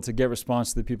difficult to get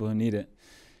response to the people who need it.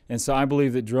 And so I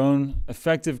believe that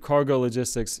effective cargo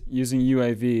logistics using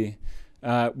UAV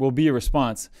will be a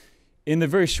response. In the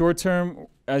very short term,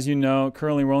 as you know,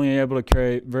 currently we're only able to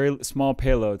carry very small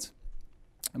payloads.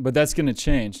 But that's going to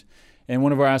change. And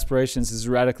one of our aspirations is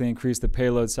to radically increase the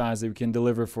payload size that we can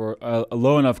deliver for a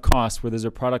low enough cost where there's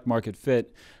a product market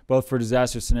fit, both for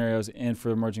disaster scenarios and for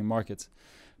emerging markets.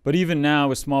 But even now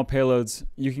with small payloads,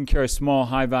 you can carry small,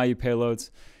 high-value payloads.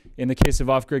 In the case of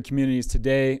off-grid communities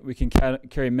today, we can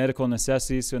carry medical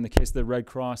necessities. So in the case of the Red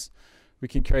Cross, we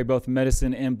can carry both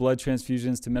medicine and blood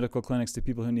transfusions to medical clinics to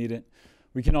people who need it.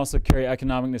 We can also carry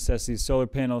economic necessities, solar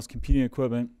panels, computing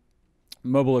equipment,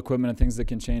 mobile equipment, and things that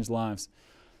can change lives.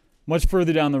 Much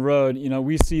further down the road,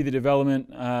 we see the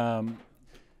development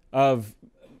of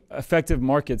effective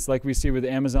markets like we see with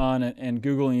Amazon and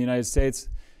Google in the United States.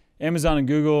 Amazon and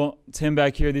Google, Tim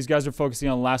back here, these guys are focusing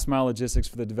on last mile logistics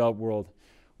for the developed world.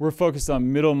 We're focused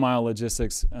on middle mile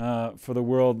logistics for the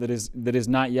world that is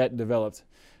not yet developed.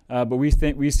 But we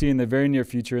see in the very near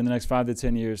future, in the next 5 to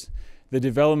 10 years, the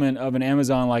development of an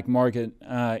Amazon-like market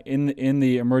in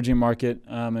the emerging market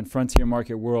and frontier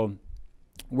market world,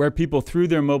 where people through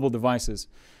their mobile devices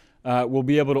will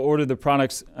be able to order the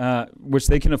products which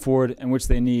they can afford and which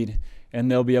they need, and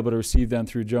they'll be able to receive them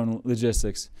through drone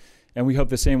logistics. And we hope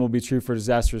the same will be true for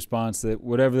disaster response, that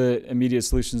whatever the immediate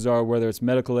solutions are, whether it's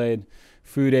medical aid,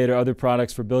 food aid, or other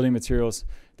products for building materials,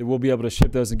 that we'll be able to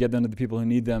ship those and get them to the people who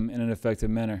need them in an effective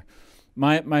manner.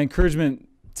 My encouragement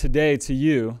today to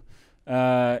you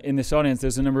in this audience,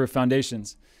 there's a number of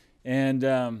foundations.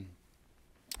 And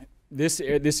this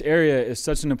area is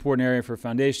such an important area for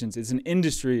foundations. It's an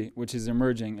industry which is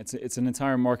emerging. It's an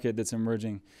entire market that's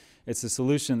emerging. It's a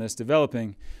solution that's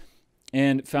developing.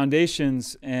 And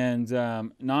foundations and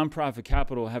nonprofit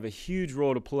capital have a huge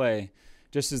role to play,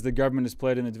 just as the government has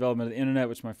played in the development of the internet,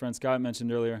 which my friend Scott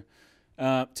mentioned earlier,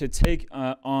 to take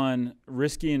on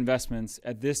risky investments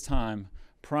at this time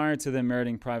prior to them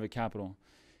meriting private capital.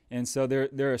 And so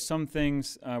there are some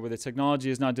things where the technology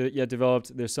is not yet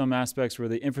developed. There's some aspects where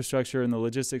the infrastructure and the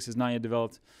logistics is not yet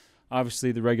developed.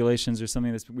 Obviously, the regulations are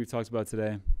something that we've talked about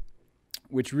today,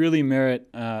 which really merit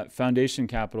foundation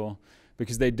capital,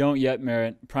 because they don't yet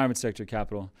merit private sector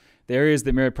capital. The areas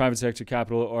that merit private sector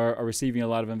capital are receiving a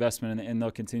lot of investment, and they'll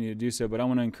continue to do so. But I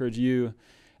want to encourage you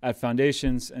at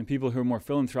foundations and people who are more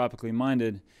philanthropically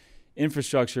minded,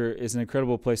 infrastructure is an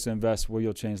incredible place to invest where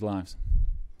you'll change lives.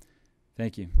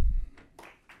 Thank you.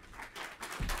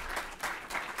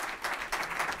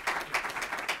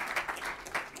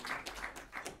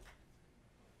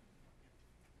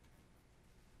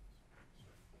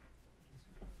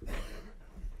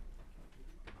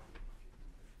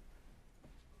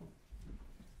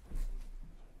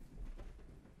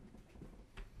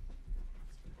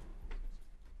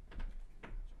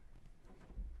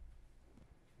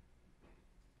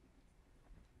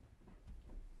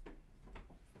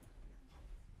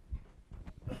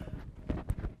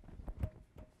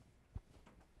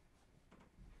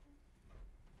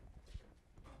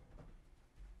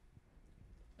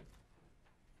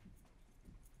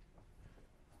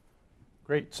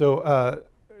 Great. So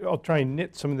I'll try and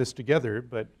knit some of this together,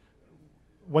 but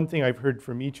one thing I've heard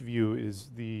from each of you is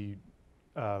the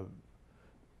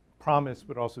promise,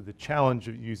 but also the challenge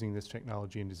of using this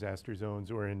technology in disaster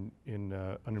zones or in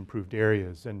unimproved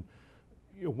areas. And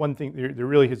one thing, there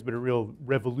really has been a real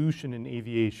revolution in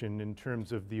aviation in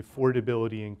terms of the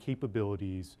affordability and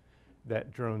capabilities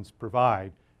that drones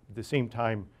provide. At the same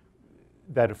time,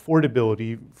 that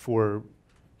affordability for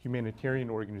humanitarian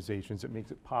organizations, it makes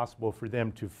it possible for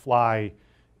them to fly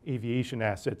aviation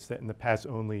assets that in the past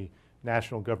only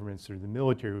national governments or the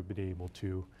military would be able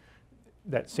to.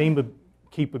 That same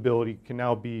capability can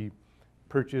now be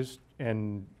purchased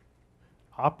and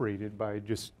operated by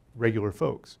just regular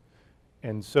folks.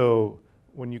 And so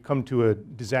when you come to a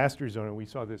disaster zone, and we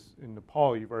saw this in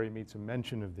Nepal, you've already made some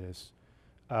mention of this,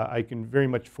 I can very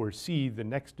much foresee the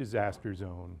next disaster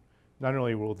zone. Not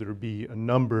only will there be a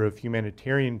number of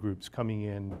humanitarian groups coming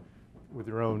in with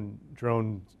their own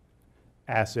drone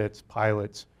assets,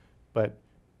 pilots, but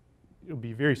it'll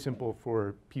be very simple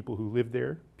for people who live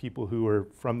there, people who are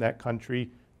from that country,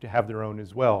 to have their own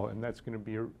as well. And that's going to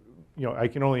be, I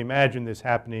can only imagine this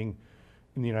happening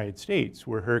in the United States,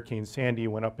 where Hurricane Sandy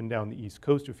went up and down the East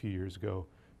Coast a few years ago.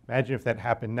 Imagine if that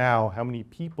happened now, how many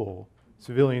people,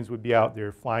 civilians, would be out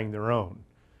there flying their own.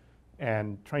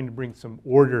 And trying to bring some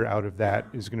order out of that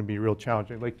is going to be a real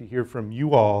challenge. I'd like to hear from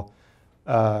you all,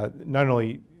 not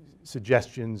only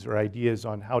suggestions or ideas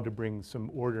on how to bring some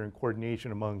order and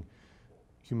coordination among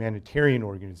humanitarian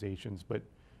organizations, but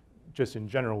just in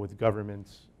general with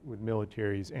governments, with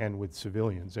militaries, and with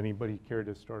civilians. Anybody care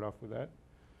to start off with that?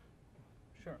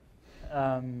 Sure.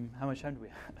 How much time do we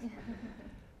have?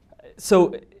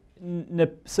 So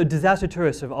So disaster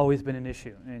tourists have always been an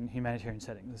issue in humanitarian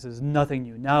settings. This is nothing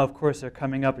new. Now, of course, they're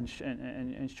coming up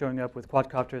and showing up with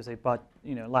quadcopters they bought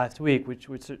last week, which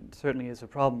certainly is a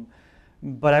problem.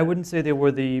 But I wouldn't say they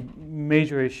were the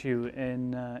major issue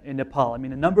in Nepal. I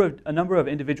mean, a number of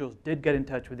individuals did get in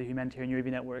touch with the Humanitarian UAV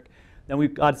network. Then we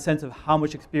got a sense of how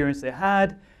much experience they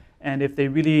had, and if they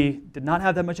really did not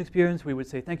have that much experience, we would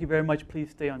say, thank you very much,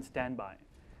 please stay on standby.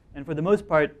 And for the most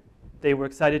part, they were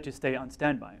excited to stay on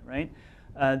standby, right?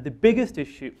 The biggest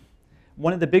issue,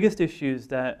 one of the biggest issues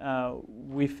that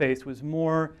we faced was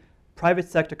more private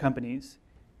sector companies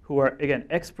who are, again,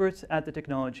 experts at the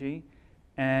technology,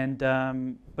 and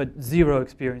but zero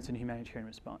experience in humanitarian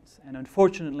response. And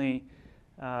unfortunately,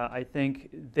 I think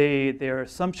their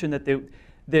assumption that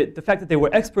the fact that they were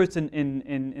experts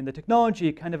in the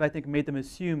technology kind of, I think, made them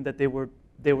assume that they were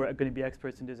going to be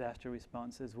experts in disaster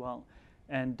response as well.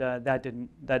 And that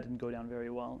didn't go down very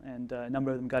well. And a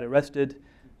number of them got arrested.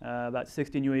 About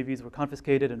 16 UAVs were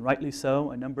confiscated, and rightly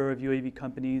so. A number of UAV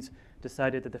companies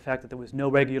decided that the fact that there was no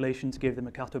regulations gave them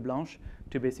a carte blanche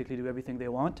to basically do everything they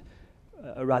want.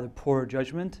 A rather poor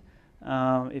judgment,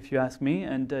 if you ask me.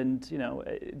 And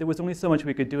there was only so much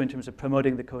we could do in terms of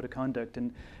promoting the code of conduct.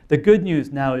 And the good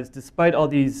news now is, despite all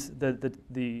these,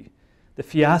 the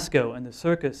fiasco and the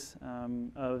circus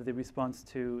of the response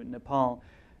to Nepal,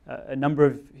 a number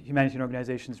of humanitarian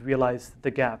organizations realize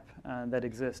the gap that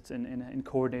exists in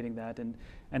coordinating that, and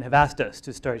have asked us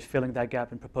to start filling that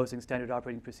gap and proposing standard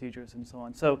operating procedures and so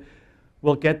on. So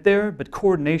we'll get there, but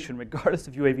coordination, regardless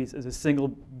of UAVs, is the single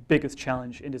biggest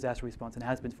challenge in disaster response, and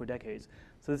has been for decades.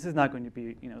 So this is not going to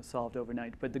be solved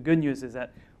overnight. But the good news is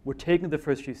that we're taking the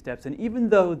first few steps, and even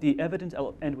though the evidence,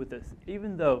 I'll end with this,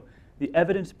 even though the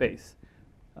evidence base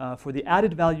for the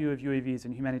added value of UAVs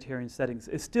in humanitarian settings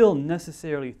is still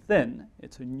necessarily thin,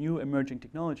 it's a new emerging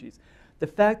technologies, the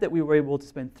fact that we were able to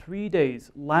spend 3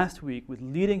 days last week with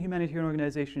leading humanitarian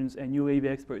organizations and UAV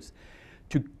experts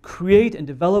to create and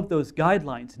develop those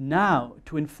guidelines now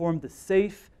to inform the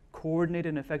safe, coordinated,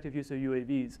 and effective use of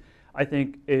UAVs, I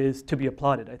think is to be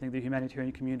applauded. I think the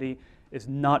humanitarian community is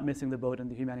not missing the boat on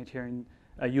the humanitarian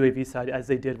UAV side, as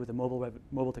they did with the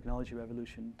mobile technology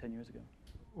revolution 10 years ago.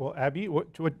 Well, Abby, what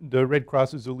the Red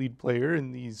Cross is a lead player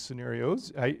in these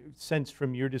scenarios. I sense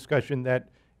from your discussion that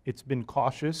it's been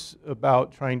cautious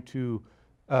about trying to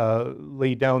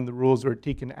lay down the rules or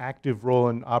take an active role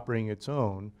in operating its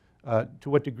own. To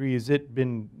what degree has it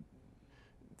been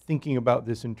thinking about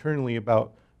this internally,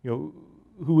 about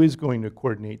who is going to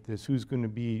coordinate this, who's going to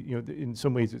be, in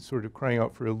some ways it's sort of crying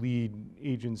out for a lead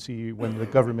agency when the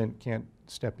government can't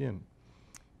step in?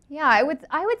 Yeah, I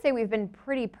would say we've been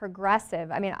pretty progressive.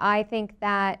 I mean, I think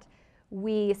that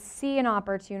we see an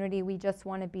opportunity, we just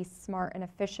want to be smart and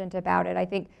efficient about it. I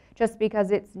think just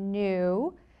because it's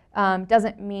new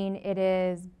doesn't mean it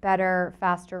is better,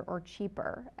 faster, or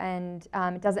cheaper. And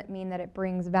it doesn't mean that it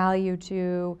brings value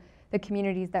to the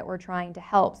communities that we're trying to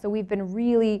help. So we've been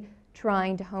really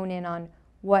trying to hone in on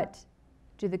what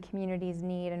do the communities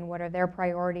need and what are their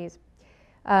priorities.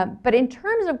 But in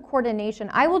terms of coordination,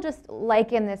 I will just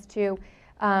liken this to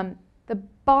the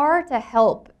bar to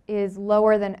help is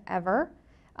lower than ever.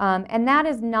 And that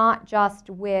is not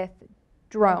just with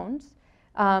drones.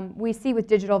 We see with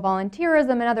digital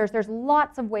volunteerism and others, there's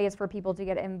lots of ways for people to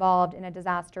get involved in a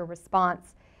disaster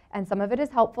response. And some of it is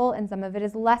helpful and some of it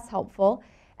is less helpful.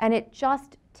 And it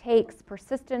just takes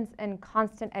persistence and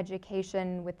constant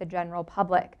education with the general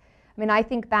public. I mean, I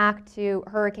think back to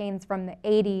hurricanes from the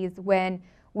 80s when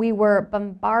we were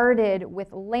bombarded with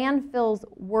landfills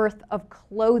worth of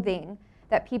clothing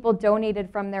that people donated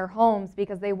from their homes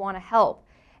because they want to help.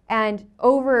 And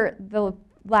over the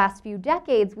last few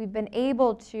decades, we've been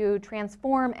able to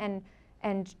transform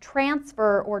and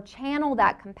transfer or channel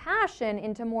that compassion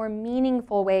into more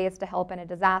meaningful ways to help in a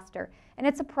disaster. And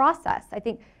it's a process. I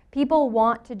think people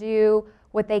want to do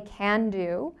what they can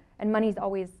do, and money's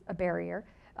always a barrier.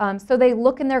 So they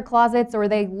look in their closets, or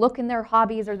they look in their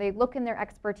hobbies, or they look in their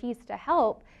expertise to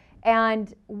help.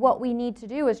 And what we need to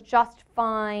do is just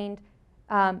find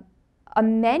a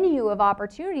menu of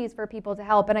opportunities for people to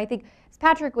help. And I think, as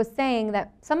Patrick was saying,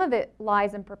 that some of it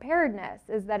lies in preparedness,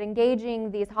 is that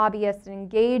engaging these hobbyists and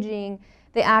engaging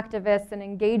the activists and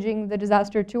engaging the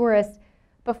disaster tourists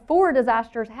before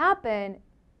disasters happen,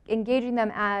 engaging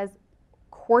them as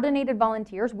coordinated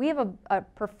volunteers. We have a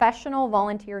professional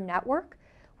volunteer network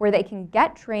where they can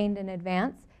get trained in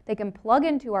advance, they can plug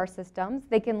into our systems,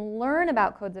 they can learn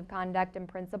about codes of conduct and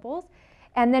principles,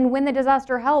 and then when the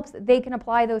disaster helps, they can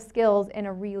apply those skills in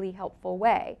a really helpful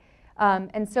way.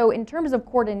 And so in terms of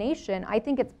coordination, I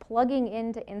think it's plugging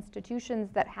into institutions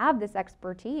that have this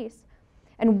expertise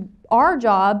And our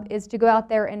job is to go out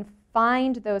there and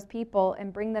find those people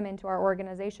and bring them into our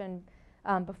organization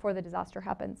before the disaster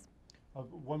happens.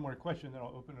 One more question, then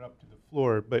I'll open it up to the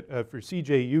floor. But for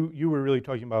CJ, you were really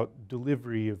talking about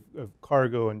delivery of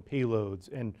cargo and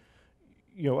payloads. And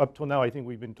up till now, I think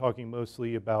we've been talking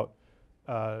mostly about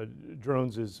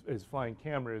drones as flying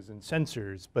cameras and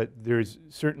sensors. But there's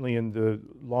certainly in the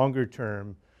longer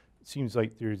term, it seems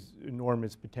like there's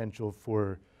enormous potential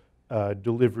for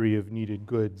delivery of needed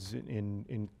goods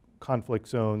in conflict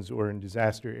zones or in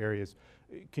disaster areas.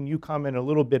 Can you comment a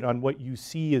little bit on what you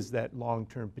see as that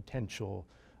long-term potential?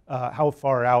 How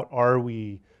far out are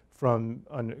we from,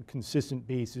 on a consistent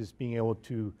basis, being able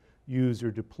to use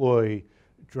or deploy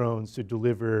drones to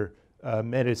deliver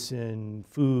medicine,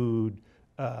 food,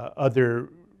 other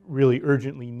really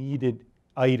urgently needed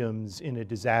items in a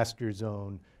disaster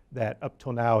zone that up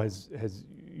till now has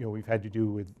we've had to do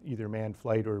with either manned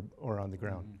flight or on the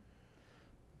ground?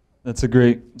 It's a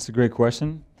great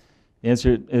question. The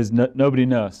answer is nobody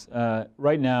knows.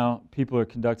 Right now, people are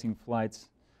conducting flights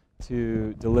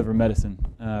to deliver medicine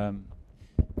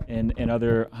and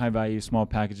other high-value small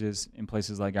packages in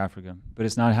places like Africa. But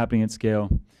it's not happening at scale.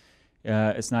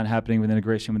 It's not happening with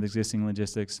integration with existing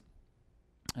logistics.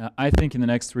 I think in the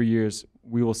next 3 years,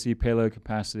 we will see payload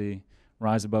capacity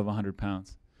rise above 100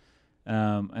 pounds.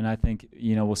 And I think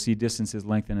we'll see distances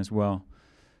lengthen as well.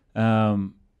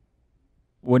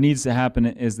 What needs to happen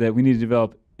is that we need to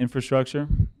develop infrastructure.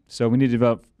 So we need to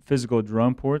develop physical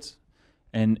drone ports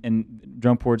and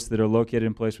drone ports that are located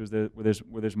in places where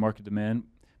there's market demand.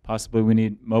 Possibly we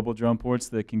need mobile drone ports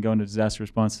that can go into disaster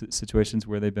response situations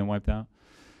where they've been wiped out.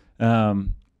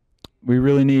 We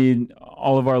really need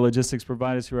all of our logistics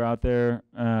providers who are out there,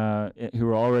 who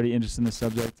are already interested in the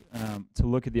subject, to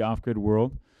look at the off-grid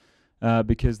world.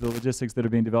 Because the logistics that are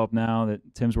being developed now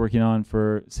that Tim's working on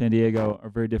for San Diego are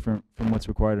very different from what's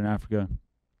required in Africa,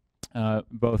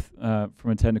 both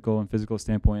from a technical and physical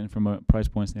standpoint and from a price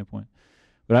point standpoint.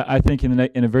 But I think in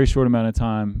a very short amount of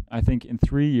time, I think in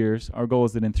 3 years, our goal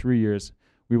is that in 3 years,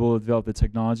 we will develop the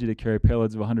technology to carry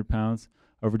payloads of 100 pounds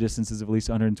over distances of at least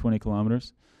 120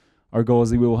 kilometers. Our goal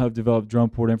is that we will have developed drone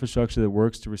port infrastructure that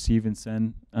works to receive and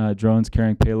send drones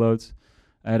carrying payloads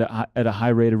at a high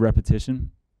rate of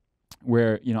repetition,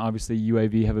 where obviously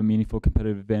UAV have a meaningful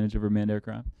competitive advantage over manned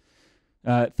aircraft.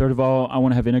 Third of all, I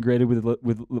want to have integrated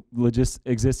with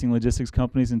existing logistics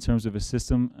companies in terms of a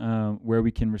system where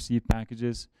we can receive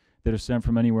packages that are sent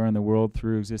from anywhere in the world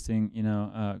through existing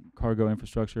cargo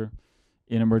infrastructure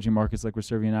in emerging markets like we're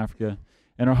serving in Africa.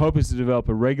 And our hope is to develop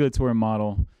a regulatory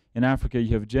model. In Africa,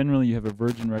 you have a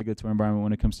virgin regulatory environment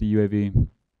when it comes to UAV,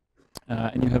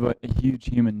 and you have a huge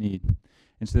human need.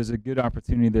 And so there's a good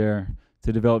opportunity there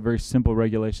to develop very simple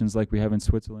regulations like we have in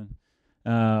Switzerland,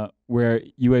 where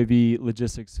UAV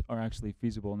logistics are actually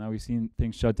feasible. Now we've seen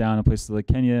things shut down in places like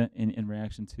Kenya in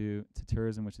reaction to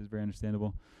terrorism, which is very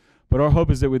understandable. But our hope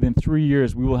is that within 3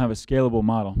 years, we will have a scalable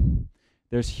model.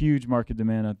 There's huge market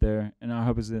demand out there, and our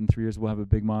hope is that in 3 years, we'll have a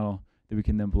big model that we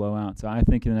can then blow out. So I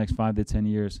think in the next 5 to 10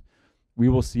 years, we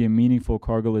will see a meaningful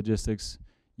cargo logistics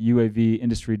UAV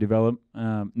industry develop,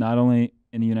 not only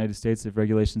in the United States if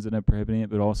regulations are not prohibiting it,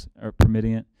 but also are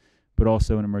permitting it, but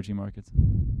also in emerging markets.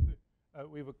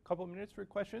 We have a couple of minutes for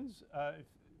questions. If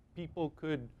people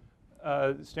could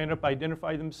stand up,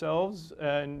 identify themselves,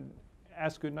 and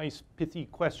ask a nice pithy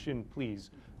question,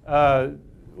 please.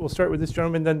 We'll start with this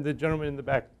gentleman, then the gentleman in the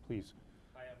back, please.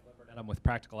 Hi, I'm Glenn Burnett. I'm with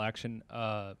Practical Action.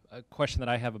 A question that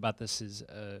I have about this is,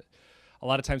 a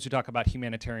lot of times we talk about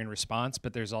humanitarian response,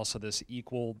 but there's also this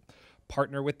equal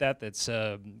partner with that's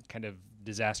kind of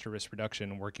disaster risk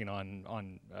reduction, working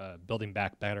on building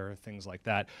back better, things like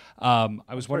that.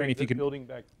 I was wondering if you could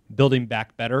building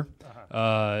back better.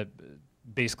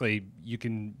 Basically,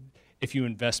 if you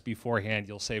invest beforehand,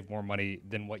 you'll save more money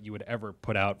than what you would ever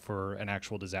put out for an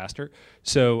actual disaster.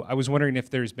 So I was wondering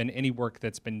if there's been any work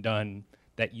that's been done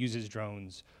that uses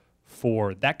drones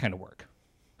for that kind of work,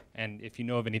 and if you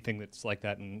know of anything that's like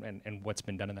that, and what's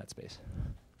been done in that space.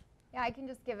 Yeah, I can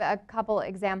just give a couple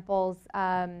examples.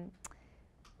 In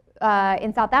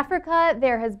South Africa,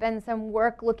 there has been some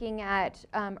work looking at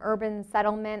urban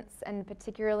settlements, and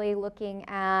particularly looking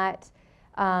at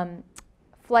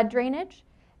flood drainage,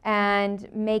 and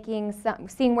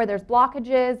seeing where there's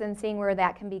blockages and seeing where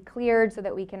that can be cleared so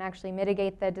that we can actually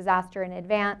mitigate the disaster in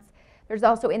advance. There's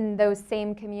also in those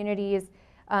same communities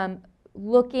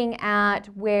looking at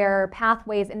where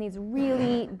pathways in these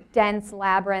really dense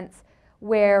labyrinths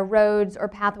where roads or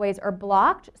pathways are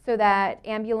blocked so that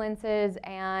ambulances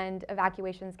and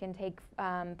evacuations can take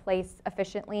place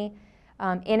efficiently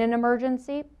in an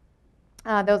emergency.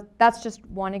 That's just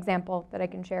one example that I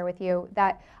can share with you,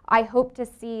 that I hope to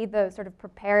see the sort of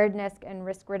preparedness and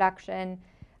risk reduction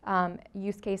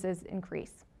use cases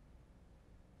increase.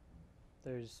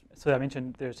 So I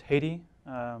mentioned there's Haiti.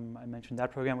 I mentioned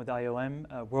that program with the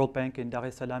IOM. World Bank in Dar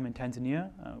es Salaam in Tanzania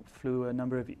flew a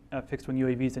number of fixed-wing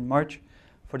UAVs in March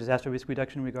for disaster risk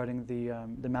reduction regarding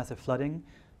the massive flooding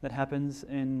that happens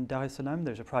in Dar es Salaam.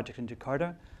 There's a project in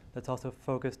Jakarta that's also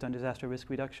focused on disaster risk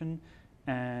reduction.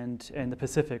 And in the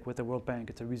Pacific with the World Bank,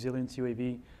 it's a resilience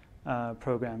UAV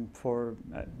program for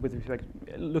with respect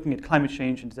looking at climate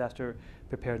change and disaster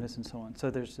preparedness and so on.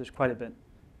 So there's quite a bit.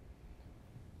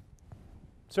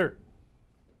 Sir.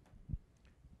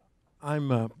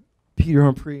 I'm Peter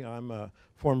Humphrey. I'm a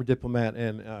former diplomat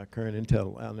and current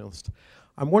intel analyst.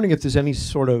 I'm wondering if there's any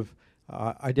sort of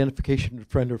identification of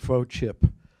friend or foe chip,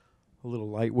 a little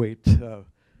lightweight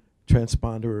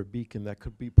transponder or beacon that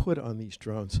could be put on these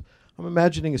drones. I'm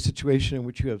imagining a situation in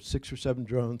which you have 6 or 7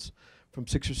 drones from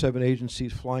 6 or 7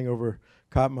 agencies flying over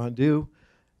Kathmandu,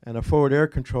 and a forward air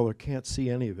controller can't see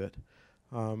any of it.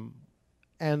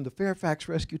 And the Fairfax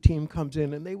rescue team comes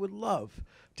in, and they would love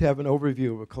to have an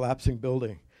overview of a collapsing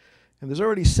building. And there's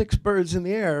already 6 birds in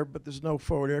the air, but there's no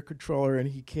forward air controller, and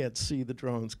he can't see the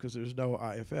drones because there's no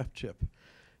IFF chip.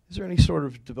 Is there any sort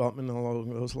of development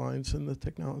along those lines in the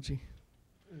technology?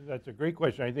 That's a great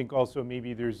question. I think also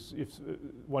maybe there's, if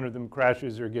one of them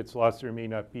crashes or gets lost, there may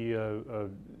not be a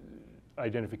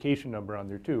identification number on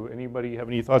there too. Anybody have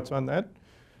any thoughts on that?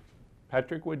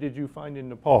 Patrick, what did you find in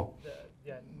Nepal?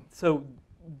 Yeah. So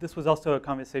this was also a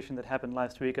conversation that happened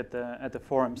last week at the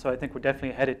forum. So I think we're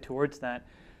definitely headed towards that.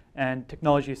 And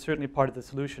technology is certainly part of the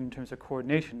solution in terms of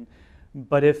coordination.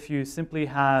 But if you simply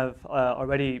have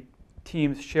already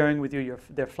teams sharing with you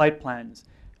their flight plans,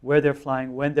 where they're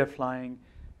flying, when they're flying,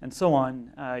 and so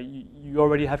on, you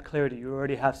already have clarity. You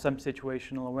already have some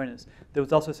situational awareness. There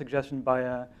was also a suggestion by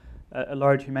a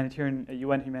large UN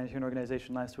humanitarian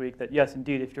organization last week that yes,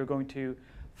 indeed, if you're going to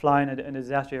fly in a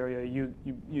disaster area,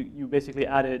 you basically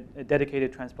added a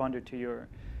dedicated transponder to your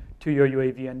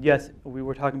UAV. And yes, we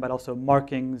were talking about also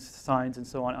markings, signs, and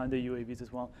so on the UAVs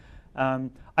as well.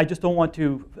 I just don't want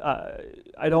to.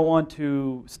 I don't want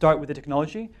to start with the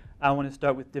technology. I want to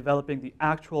start with developing the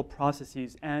actual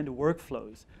processes and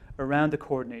workflows around the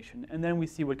coordination. And then we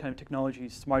see what kind of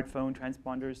technologies, smartphone,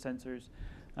 transponders, sensors,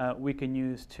 we can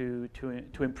use to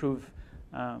improve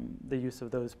the use of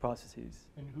those processes.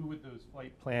 And who would those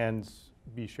flight plans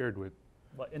be shared with?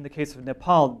 Well, in the case of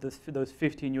Nepal, those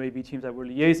 15 UAV teams that were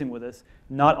liaising with us,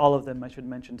 not all of them, I should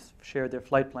mention, shared their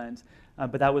flight plans.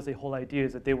 But that was the whole idea,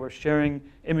 is that they were sharing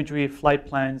imagery, flight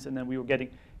plans, and then we were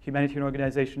getting humanitarian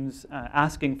organizations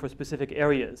asking for specific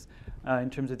areas in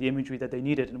terms of the imagery that they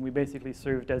needed. And we basically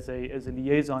served as a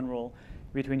liaison role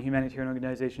between humanitarian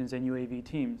organizations and UAV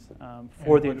teams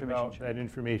for the information sharing. What about that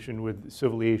information with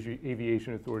civil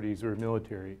aviation authorities or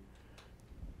military?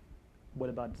 What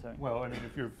about, sorry? Well, I mean,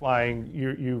 if you're flying,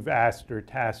 you've asked or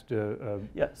tasked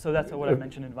yeah, so that's what I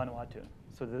mentioned in Vanuatu.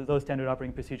 So those standard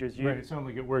operating procedures. Right, it sounded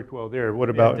like it worked well there. What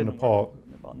about in Nepal?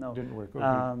 Nepal? No. Didn't work,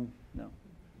 okay. No.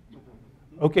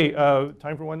 Okay,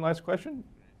 time for one last question.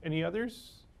 Any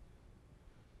others?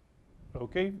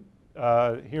 Okay,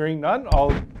 hearing none,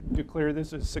 I'll declare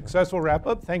this a successful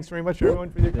wrap-up. Thanks very much,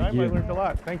 everyone, for your time. I learned a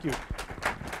lot. Thank you.